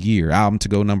 album of the year, album to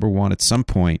go #1 at some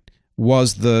point,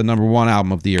 was the #1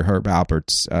 album of the year, Herb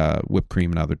Alpert's Whipped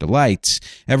Cream and Other Delights.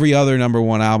 Every other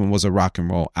 #1 album was a rock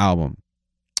and roll album.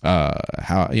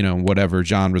 Whatever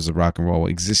genres of rock and roll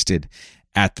existed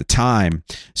at the time.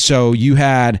 So you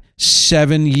had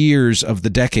 7 years of the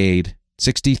decade,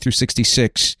 60 through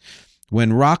 66,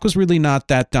 when rock was really not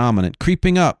that dominant,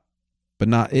 creeping up, but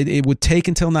not. It would take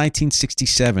until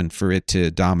 1967 for it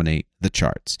to dominate the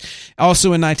charts. Also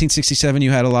in 1967,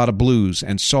 you had a lot of blues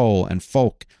and soul and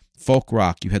folk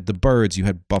rock. You had the Byrds, you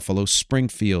had Buffalo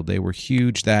Springfield. They were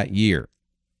huge that year.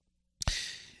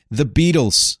 The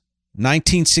Beatles,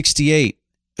 1968,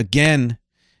 again,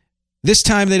 this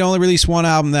time they'd only released one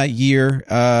album that year,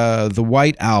 the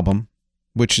White Album,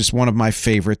 which is one of my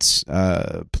favorites.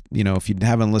 If you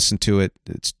haven't listened to it,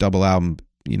 it's double album,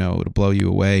 it'll blow you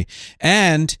away.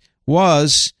 And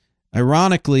was,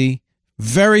 ironically,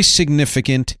 very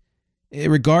significant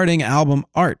regarding album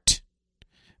art,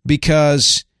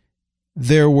 because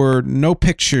there were no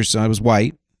pictures. It was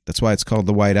white. That's why it's called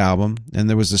the White Album. And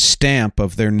there was a stamp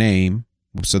of their name.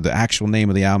 So the actual name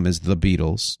of the album is The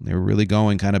Beatles. They were really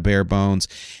going kind of bare bones.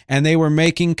 And they were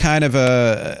making kind of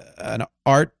an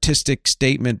artistic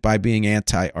statement by being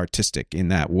anti-artistic in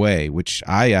that way, which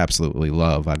I absolutely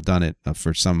love. I've done it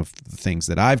for some of the things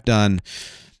that I've done.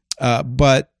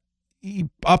 But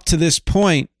up to this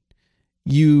point,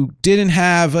 you didn't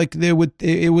have,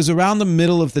 it was around the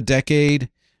middle of the decade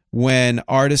when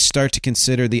artists start to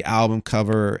consider the album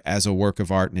cover as a work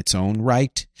of art in its own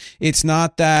right. It's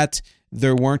not that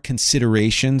there weren't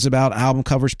considerations about album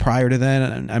covers prior to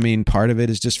then. I mean, part of it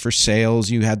is just for sales.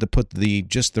 You had to put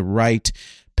just the right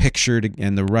picture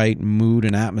and the right mood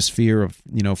and atmosphere of,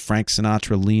 Frank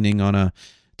Sinatra leaning on a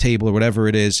table or whatever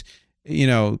it is,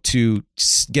 to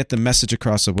get the message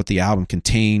across of what the album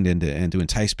contained and to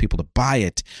entice people to buy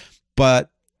it. But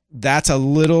that's a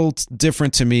little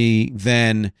different to me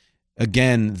than,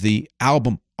 again, the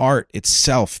album art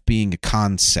itself being a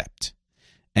concept.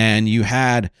 And you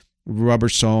had Rubber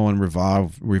Soul and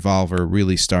Revolver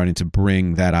really starting to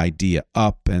bring that idea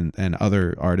up, and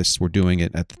other artists were doing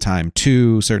it at the time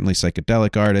too, certainly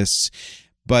psychedelic artists.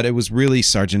 But it was really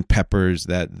Sgt. Pepper's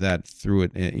that threw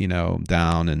it,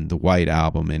 down, and the White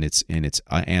Album in its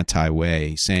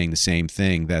anti-way, saying the same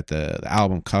thing, that the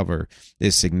album cover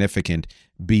is significant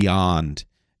beyond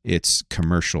its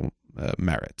commercial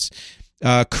merits.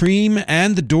 Cream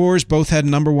and The Doors both had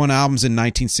number one albums in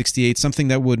 1968, something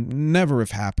that would never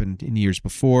have happened in years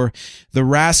before. The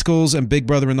Rascals and Big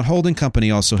Brother and the Holding Company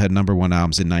also had number one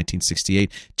albums in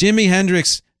 1968. Jimi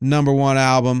Hendrix, number one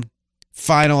album,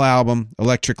 final album,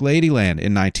 Electric Ladyland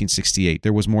in 1968.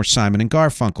 There was more Simon and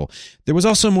Garfunkel. There was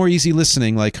also more easy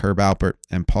listening, like Herb Alpert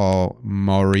and Paul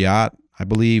Mauriat, I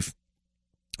believe.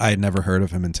 I had never heard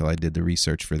of him until I did the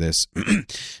research for this.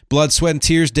 Blood, Sweat, and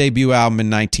Tears debut album in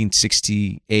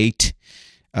 1968,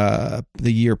 the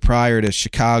year prior to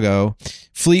Chicago.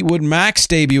 Fleetwood Mac's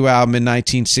debut album in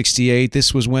 1968.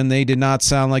 This was when they did not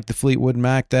sound like the Fleetwood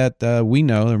Mac that we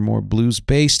know. They're more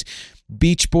blues-based.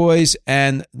 Beach Boys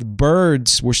and the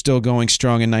Byrds were still going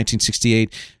strong in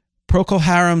 1968. Procol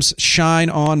Harum's Shine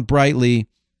On Brightly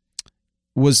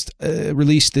was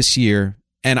released this year,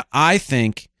 and I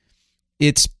think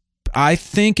it's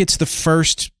the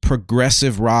first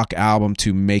progressive rock album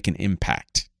to make an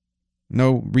impact.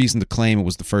 No reason to claim it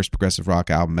was the first progressive rock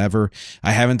album ever.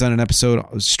 I haven't done an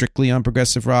episode strictly on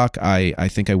progressive rock. I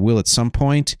think I will at some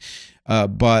point, so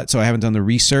I haven't done the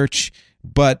research.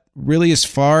 But really, as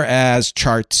far as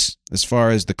charts, as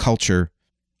far as the culture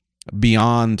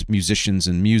beyond musicians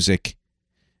and music,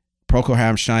 Procol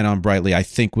Harum Shine On Brightly, I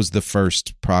think, was the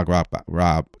first prog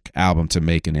rock album to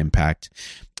make an impact.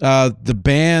 The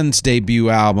band's debut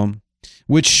album,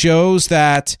 which shows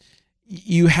that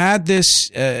you had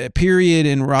this period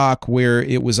in rock where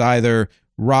it was either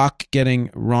rock getting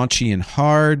raunchy and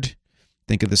hard,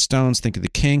 think of the Stones, think of the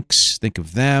Kinks, think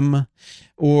of them,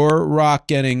 or rock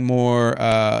getting more,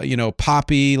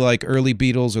 poppy, like early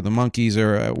Beatles or the Monkees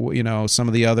or, some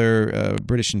of the other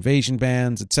British Invasion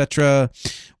bands, etc.,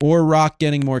 or rock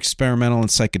getting more experimental and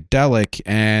psychedelic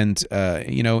and,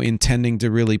 intending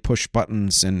to really push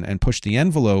buttons and push the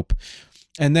envelope.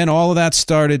 And then all of that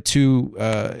started to,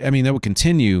 that would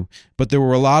continue, but there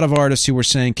were a lot of artists who were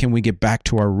saying, can we get back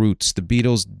to our roots? The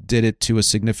Beatles did it to a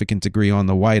significant degree on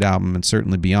the White Album and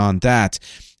certainly beyond that.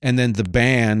 And then the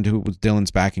band, who was Dylan's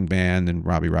backing band and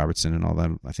Robbie Robertson and all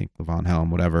them, I think Levon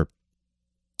Helm, whatever,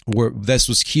 this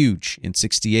was huge in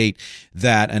 68,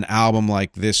 that an album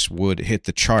like this would hit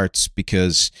the charts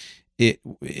because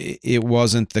it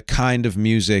wasn't the kind of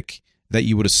music that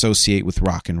you would associate with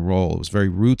rock and roll. It was very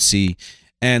rootsy.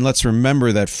 And let's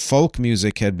remember that folk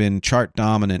music had been chart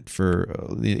dominant for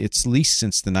at least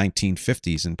since the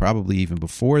 1950s and probably even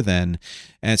before then.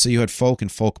 And so you had folk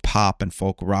and folk pop and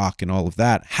folk rock and all of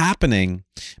that happening,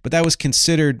 but that was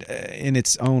considered in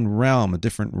its own realm, a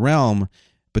different realm.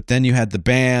 But then you had the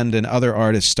band and other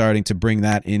artists starting to bring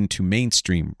that into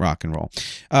mainstream rock and roll.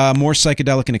 More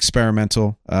psychedelic and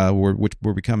experimental, which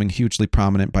were becoming hugely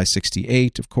prominent by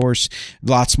 1968, of course.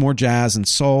 Lots more jazz and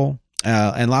soul.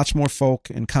 And lots more folk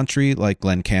and country, like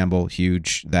Glenn Campbell,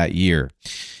 huge that year.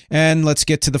 And let's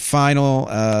get to the final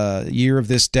year of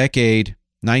this decade,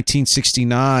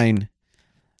 1969,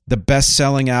 the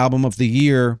best-selling album of the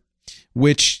year,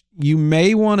 which you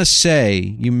may want to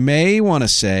say,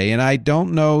 and I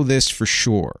don't know this for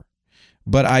sure,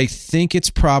 but I think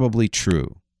it's probably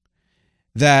true,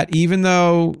 that even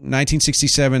though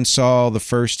 1967 saw the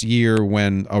first year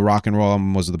when a rock and roll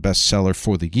album was the bestseller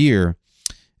for the year,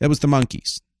 that was the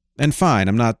Monkees. And fine,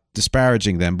 I'm not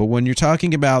disparaging them, but when you're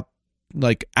talking about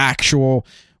like actual,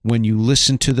 when you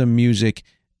listen to the music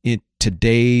in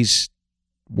today's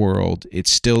world, it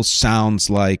still sounds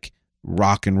like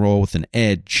rock and roll with an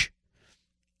edge.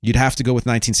 You'd have to go with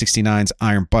 1969's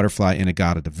Iron Butterfly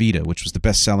In-A-Gadda-Da-Vida, which was the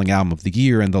best-selling album of the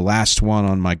year and the last one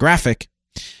on my graphic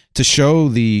to show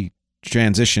the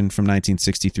transition from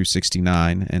 1960 through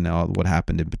 69 and what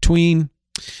happened in between.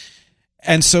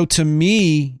 And so to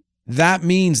me, that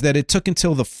means that it took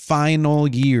until the final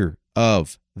year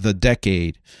of the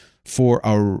decade for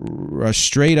a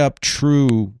straight up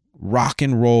true rock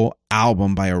and roll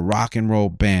album by a rock and roll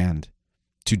band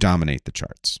to dominate the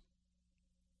charts.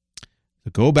 So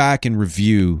go back and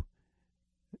review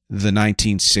the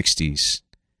 1960s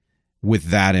with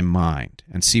that in mind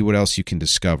and see what else you can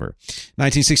discover.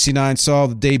 1969 saw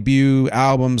the debut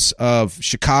albums of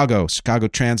Chicago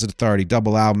Transit Authority,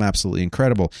 double album, absolutely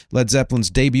incredible. Led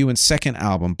Zeppelin's debut and second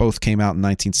album both came out in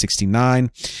 1969.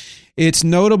 It's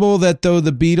notable that though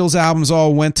the Beatles albums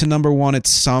all went to number one at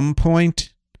some point,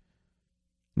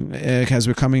 as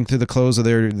we're coming to the close of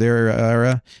their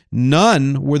era,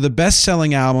 none were the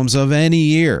best-selling albums of any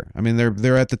year. I mean,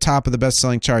 they're at the top of the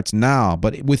best-selling charts now,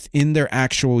 but within their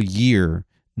actual year,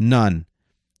 none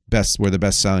were the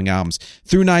best-selling albums.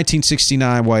 Through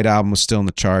 1969, White Album was still in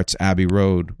the charts. Abbey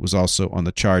Road was also on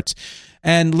the charts.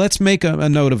 And let's make a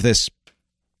note of this.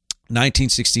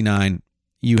 1969,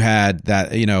 you had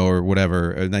that, or whatever,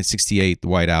 1968, the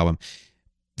White Album.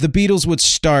 The Beatles would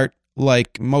start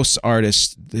like most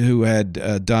artists who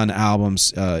had done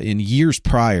albums in years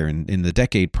prior, in the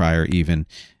decade prior even,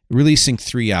 releasing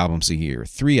 3 albums a year,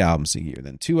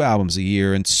 then 2 albums a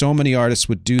year. And so many artists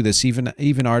would do this,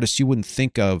 even artists you wouldn't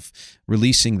think of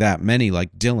releasing that many,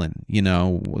 like Dylan,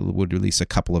 would release a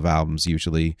couple of albums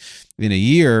usually in a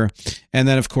year. And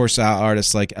then, of course,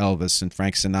 artists like Elvis and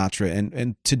Frank Sinatra.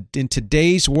 And in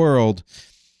today's world,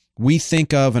 we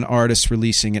think of an artist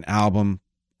releasing an album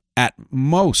at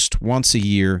most once a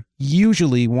year,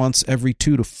 usually once every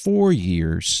 2 to 4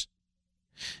 years.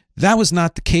 That was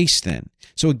not the case then.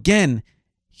 So again,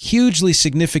 hugely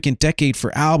significant decade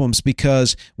for albums,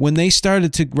 because when they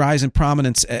started to rise in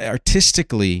prominence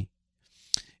artistically,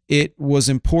 it was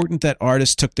important that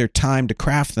artists took their time to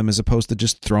craft them as opposed to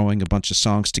just throwing a bunch of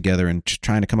songs together and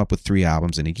trying to come up with 3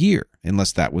 albums in a year,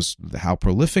 unless that was how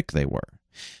prolific they were.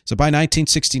 So by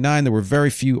 1969, there were very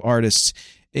few artists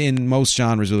in most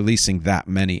genres releasing that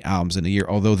many albums in a year,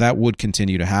 although that would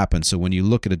continue to happen. So when you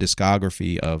look at a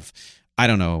discography of, I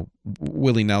don't know,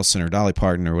 Willie Nelson or Dolly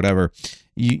Parton or whatever,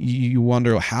 you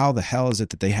wonder how the hell is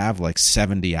it that they have like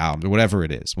 70 albums or whatever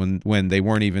it is when they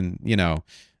weren't even,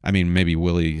 I mean, maybe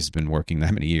Willie's been working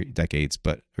that many decades,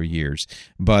 or years,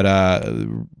 but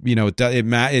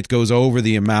it goes over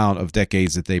the amount of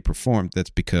decades that they performed. That's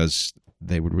because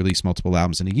they would release multiple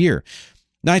albums in a year.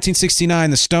 1969,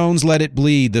 the Stones' Let It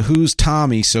Bleed, the Who's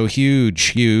Tommy, so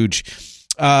huge.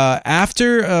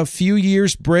 After a few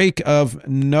years break of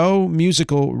no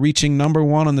musical reaching number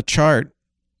one on the chart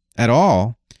at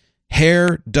all,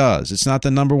 Hair does. It's not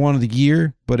the number one of the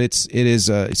year, but it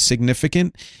is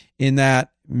significant in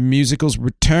that musicals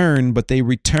return, but they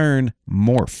return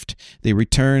morphed. They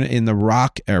return in the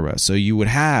rock era. So you would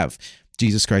have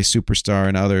Jesus Christ Superstar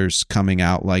and others coming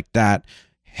out like that.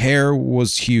 Hair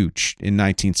was huge in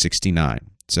 1969.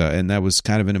 So, and that was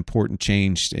kind of an important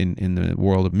change in the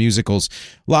world of musicals.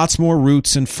 Lots more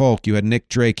roots and folk. You had Nick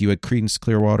Drake. You had Creedence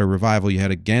Clearwater Revival. You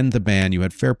had Again the Band. You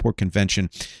had Fairport Convention.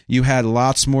 You had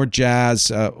lots more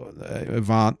jazz,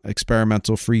 avant,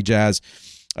 experimental, free jazz,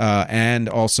 and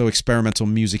also experimental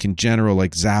music in general,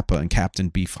 like Zappa and Captain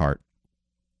Beefheart.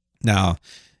 Now,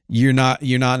 you're not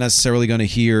necessarily going to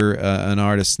hear an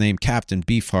artist named Captain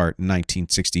Beefheart in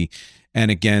 1960.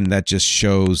 And again, that just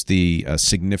shows the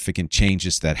significant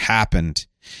changes that happened.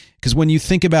 Because when you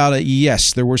think about it,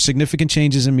 yes, there were significant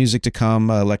changes in music to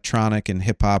come. Electronic and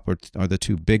hip hop are the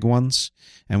two big ones,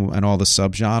 and all the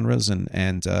subgenres,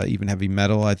 and even heavy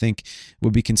metal, I think,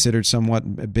 would be considered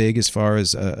somewhat big as far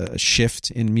as a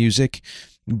shift in music.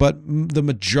 But the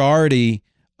majority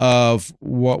of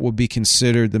what would be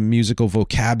considered the musical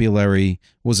vocabulary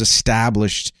was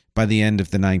established by the end of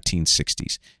the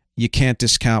 1960s. You can't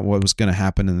discount what was going to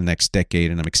happen in the next decade,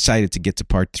 and I'm excited to get to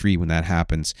part 3 when that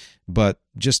happens. But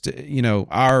just,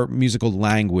 our musical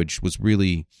language was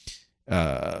really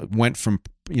went from,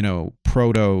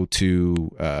 Proto to,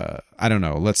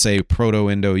 let's say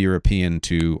Proto-Indo-European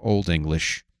to Old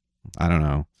English,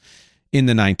 in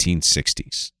the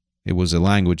 1960s. It was a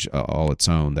language all its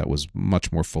own that was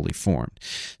much more fully formed.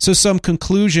 So some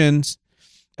conclusions.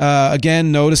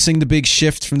 Again, noticing the big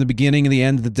shift from the beginning and the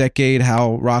end of the decade,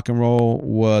 how rock and roll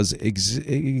was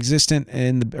existent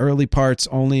in the early parts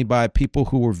only by people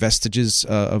who were vestiges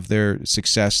of their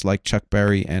success, like Chuck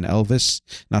Berry and Elvis,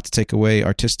 not to take away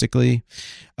artistically.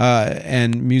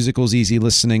 And musicals, easy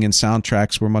listening, and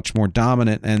soundtracks were much more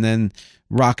dominant. And then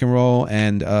rock and roll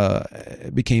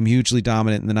became hugely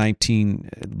dominant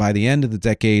by the end of the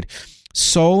decade.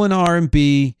 Soul and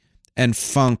R&B and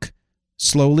funk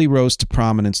slowly rose to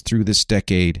prominence through this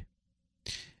decade,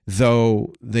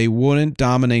 though they wouldn't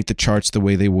dominate the charts the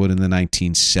way they would in the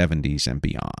 1970s and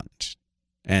beyond.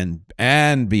 And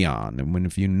beyond. And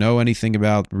if you know anything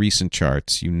about recent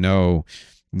charts, you know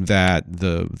that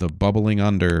the bubbling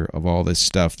under of all this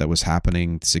stuff that was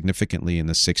happening significantly in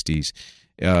the 60s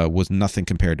was nothing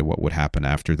compared to what would happen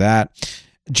after that.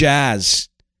 Jazz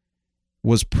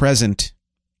was present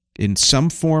in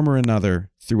some form or another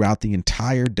throughout the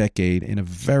entire decade in a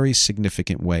very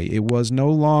significant way. It was no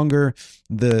longer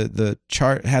the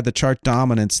chart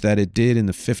dominance that it did in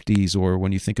the 50s, or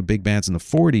when you think of big bands in the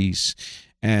 40s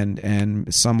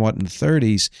and somewhat in the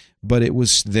 30s, but it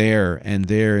was there in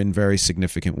very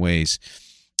significant ways.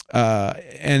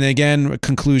 And again,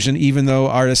 conclusion, even though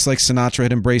artists like Sinatra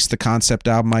had embraced the concept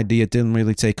album idea, it didn't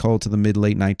really take hold to the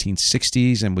mid-late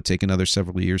 1960s and would take another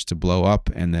several years to blow up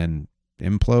and then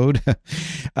implode.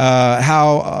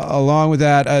 How along with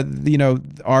that,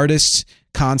 artists,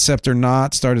 concept or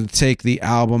not, started to take the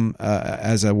album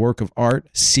as a work of art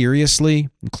seriously,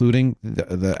 including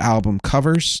the album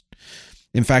covers.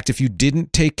 In fact, if you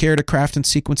didn't take care to craft and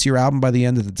sequence your album by the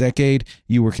end of the decade,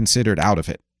 you were considered out of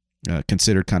it,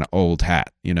 considered kind of old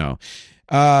hat, we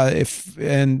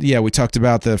talked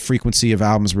about the frequency of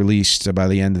albums released by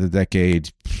the end of the decade,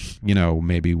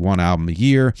 maybe one album a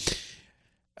year.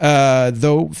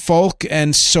 Though folk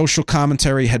and social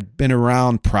commentary had been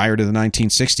around prior to the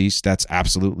 1960s, that's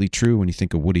absolutely true when you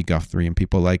think of Woody Guthrie and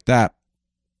people like that.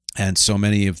 And so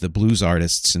many of the blues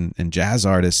artists and jazz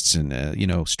artists and,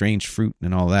 Strange Fruit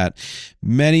and all that.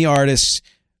 Many artists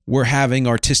were having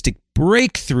artistic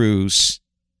breakthroughs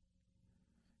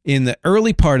in the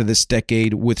early part of this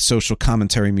decade with social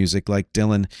commentary music like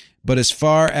Dylan. But as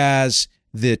far as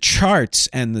the charts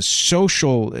and the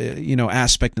social,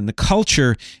 aspect and the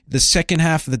culture, the second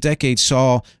half of the decade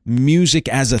saw music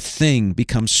as a thing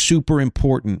become super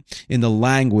important in the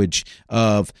language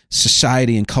of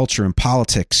society and culture and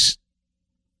politics.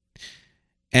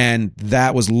 And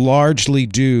that was largely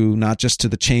due not just to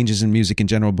the changes in music in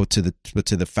general, but to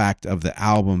the fact of the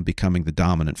album becoming the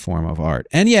dominant form of art.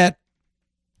 And yet,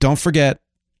 don't forget,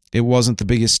 it wasn't the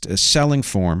biggest selling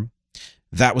form.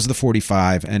 That was the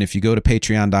 45, and if you go to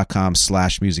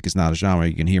patreon.com/musicisnotagenre,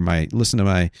 you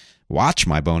can watch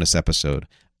my bonus episode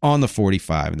on the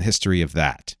 45 and the history of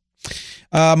that.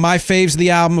 My faves of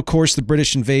the album, of course, the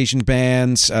British Invasion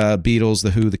bands, Beatles,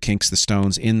 The Who, The Kinks, The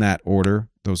Stones, in that order.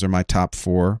 Those are my top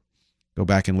 4. Go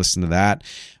back and listen to that.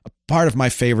 Part of my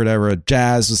favorite era of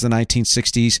jazz was the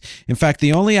 1960s. In fact,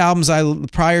 the only albums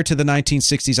prior to the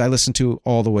 1960s I listened to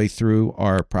all the way through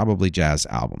are probably jazz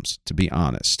albums, to be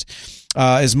honest.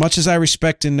 As much as I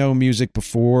respect and know music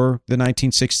before the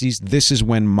 1960s, this is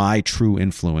when my true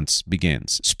influence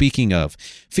begins. Speaking of,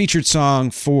 featured song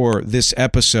for this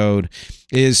episode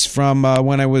is from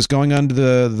when I was going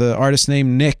under the artist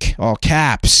name Nick, all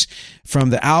caps, from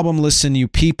the album Listen You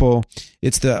People.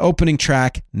 It's the opening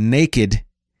track, Naked.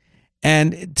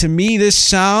 And to me, this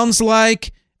sounds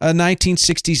like a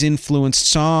 1960s influenced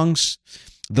songs.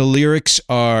 The lyrics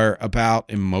are about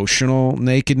emotional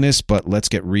nakedness, but let's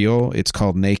get real. It's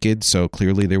called Naked, so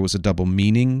clearly there was a double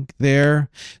meaning there.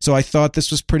 So I thought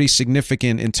this was pretty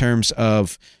significant in terms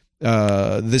of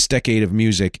this decade of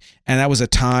music, and that was a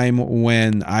time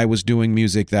when I was doing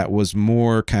music that was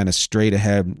more kind of straight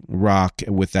ahead rock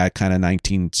with that kind of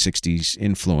 1960s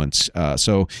influence.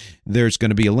 So there's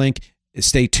going to be a link.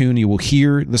 Stay tuned. You will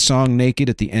hear the song Naked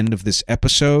at the end of this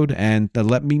episode, and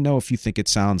let me know if you think it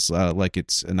sounds like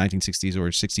it's a 1960s or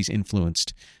 60s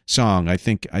influenced song. I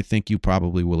think you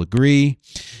probably will agree.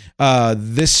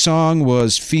 This song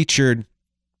was featured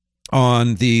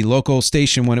on the local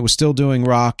station when it was still doing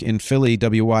rock in Philly,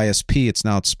 WYSP. It's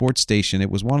now a sports station. It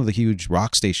was one of the huge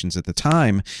rock stations at the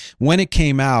time. When it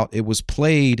came out, it was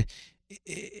played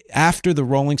after the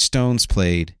Rolling Stones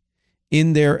played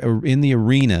in the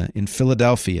arena in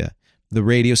Philadelphia. The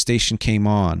radio station came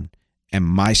on, and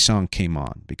my song came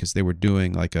on because they were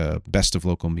doing like a best of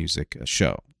local music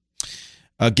show.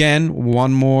 Again,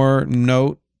 one more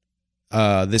note.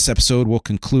 This episode will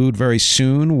conclude very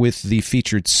soon with the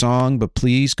featured song, but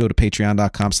please go to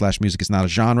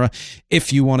patreon.com/musicisnotagenre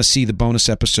if you want to see the bonus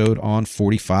episode on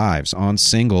 45s, on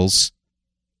singles.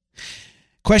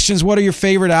 Questions: what are your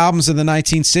favorite albums of the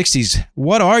 1960s?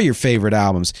 What are your favorite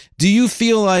albums? Do you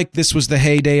feel like this was the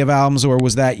heyday of albums, or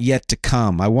was that yet to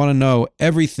come? I want to know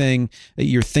everything that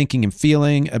you're thinking and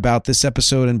feeling about this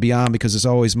episode and beyond, because as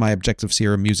always, my objectives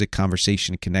here are music,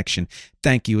 conversation, and connection.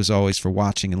 Thank you as always for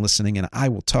watching and listening, and I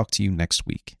will talk to you next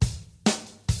week.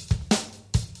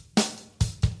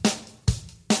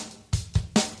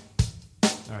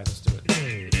 All right, let's do it.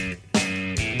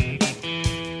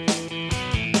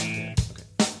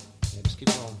 Keep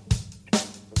going.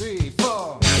 3,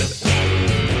 4.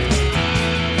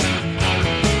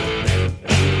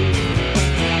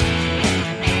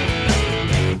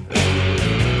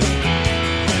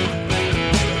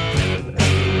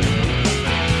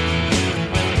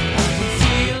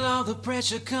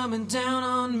 Pressure coming down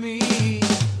on me.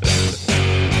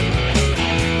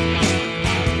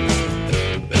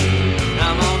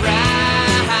 I'm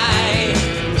alright.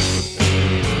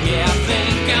 Yeah, I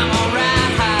think I'm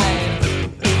alright.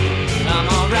 I'm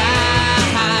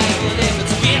alright. But if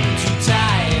it's getting too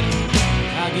tight,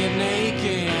 I'll get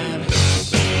naked.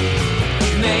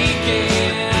 Naked.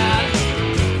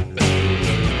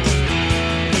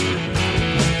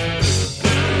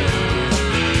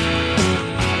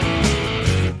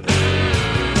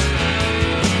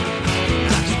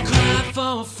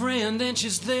 For a friend and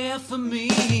she's there for me.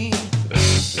 Who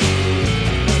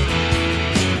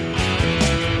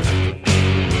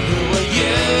are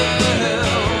you?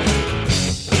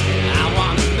 I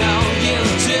wanna know you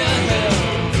too.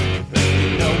 You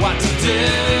know what to do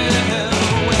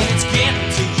when it's getting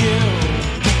to you.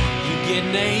 You get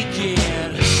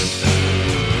naked,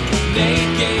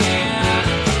 naked.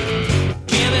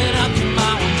 Give it up, come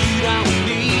on, you don't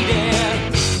need it.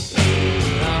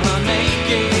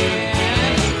 Naked.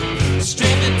 Strip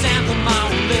it down, come on,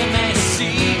 let me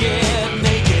see it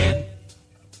naked.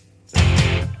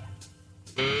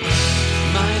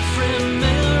 My friend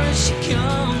Mary, she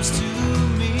comes to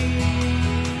me,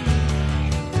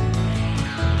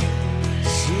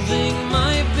 soothing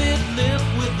my bit lip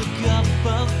with a cup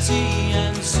of tea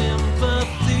and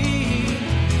sympathy.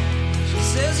 She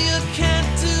says you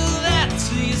can't do that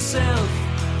to yourself,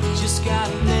 you just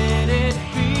gotta let it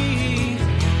be.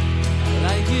 I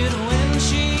like it when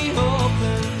she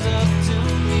opens up to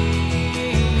me.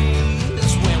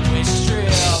 That's when we strip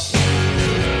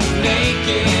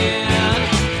naked.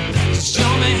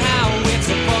 Show me how it's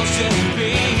supposed to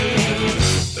be.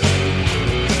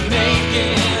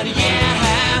 Naked,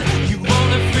 yeah. You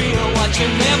wanna feel what you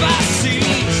never see.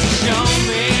 Show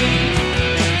me.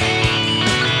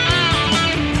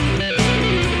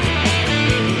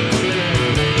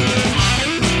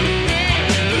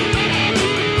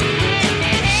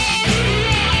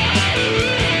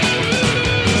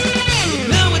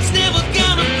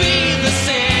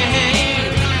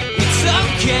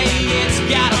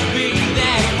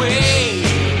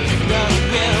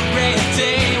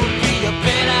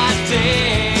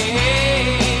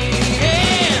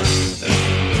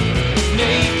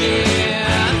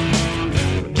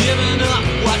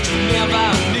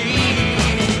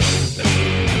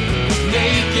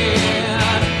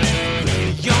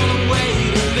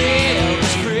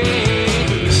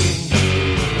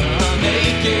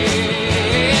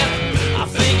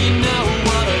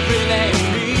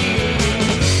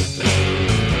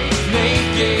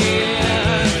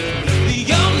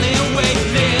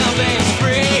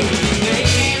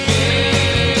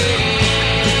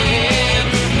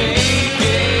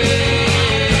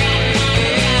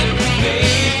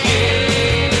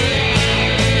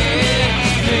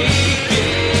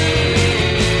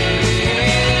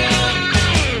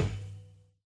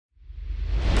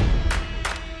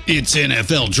 It's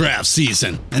NFL draft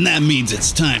season, and that means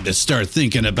it's time to start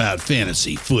thinking about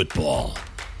fantasy football.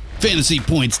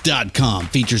 FantasyPoints.com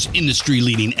features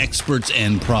industry-leading experts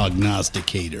and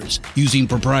prognosticators using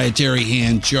proprietary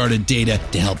hand-charted data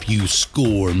to help you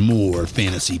score more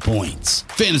fantasy points.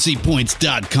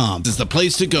 FantasyPoints.com is the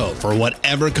place to go for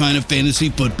whatever kind of fantasy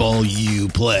football you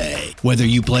play. Whether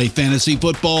you play fantasy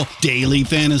football, daily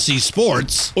fantasy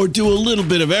sports, or do a little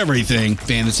bit of everything,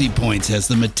 Fantasy Points has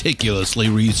the meticulously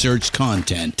researched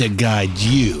content to guide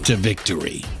you to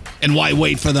victory. And why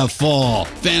wait for the fall?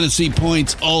 Fantasy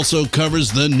Points also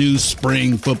covers the new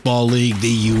spring football league,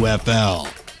 the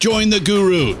UFL. Join the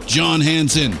guru, John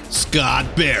Hansen,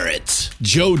 Scott Barrett,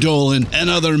 Joe Dolan, and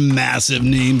other massive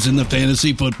names in the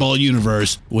fantasy football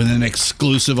universe with an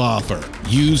exclusive offer.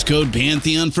 Use code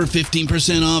Pantheon for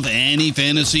 15% off any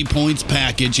Fantasy Points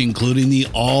package, including the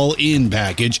all-in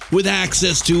package, with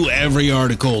access to every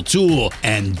article, tool,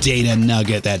 and data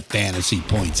nugget that Fantasy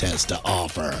Points has to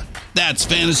offer. That's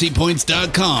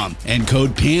FantasyPoints.com and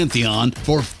code Pantheon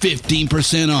for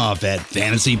 15% off at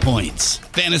Fantasy Points.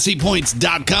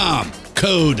 FantasyPoints.com,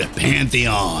 code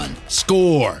Pantheon.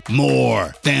 Score more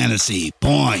fantasy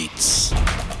points.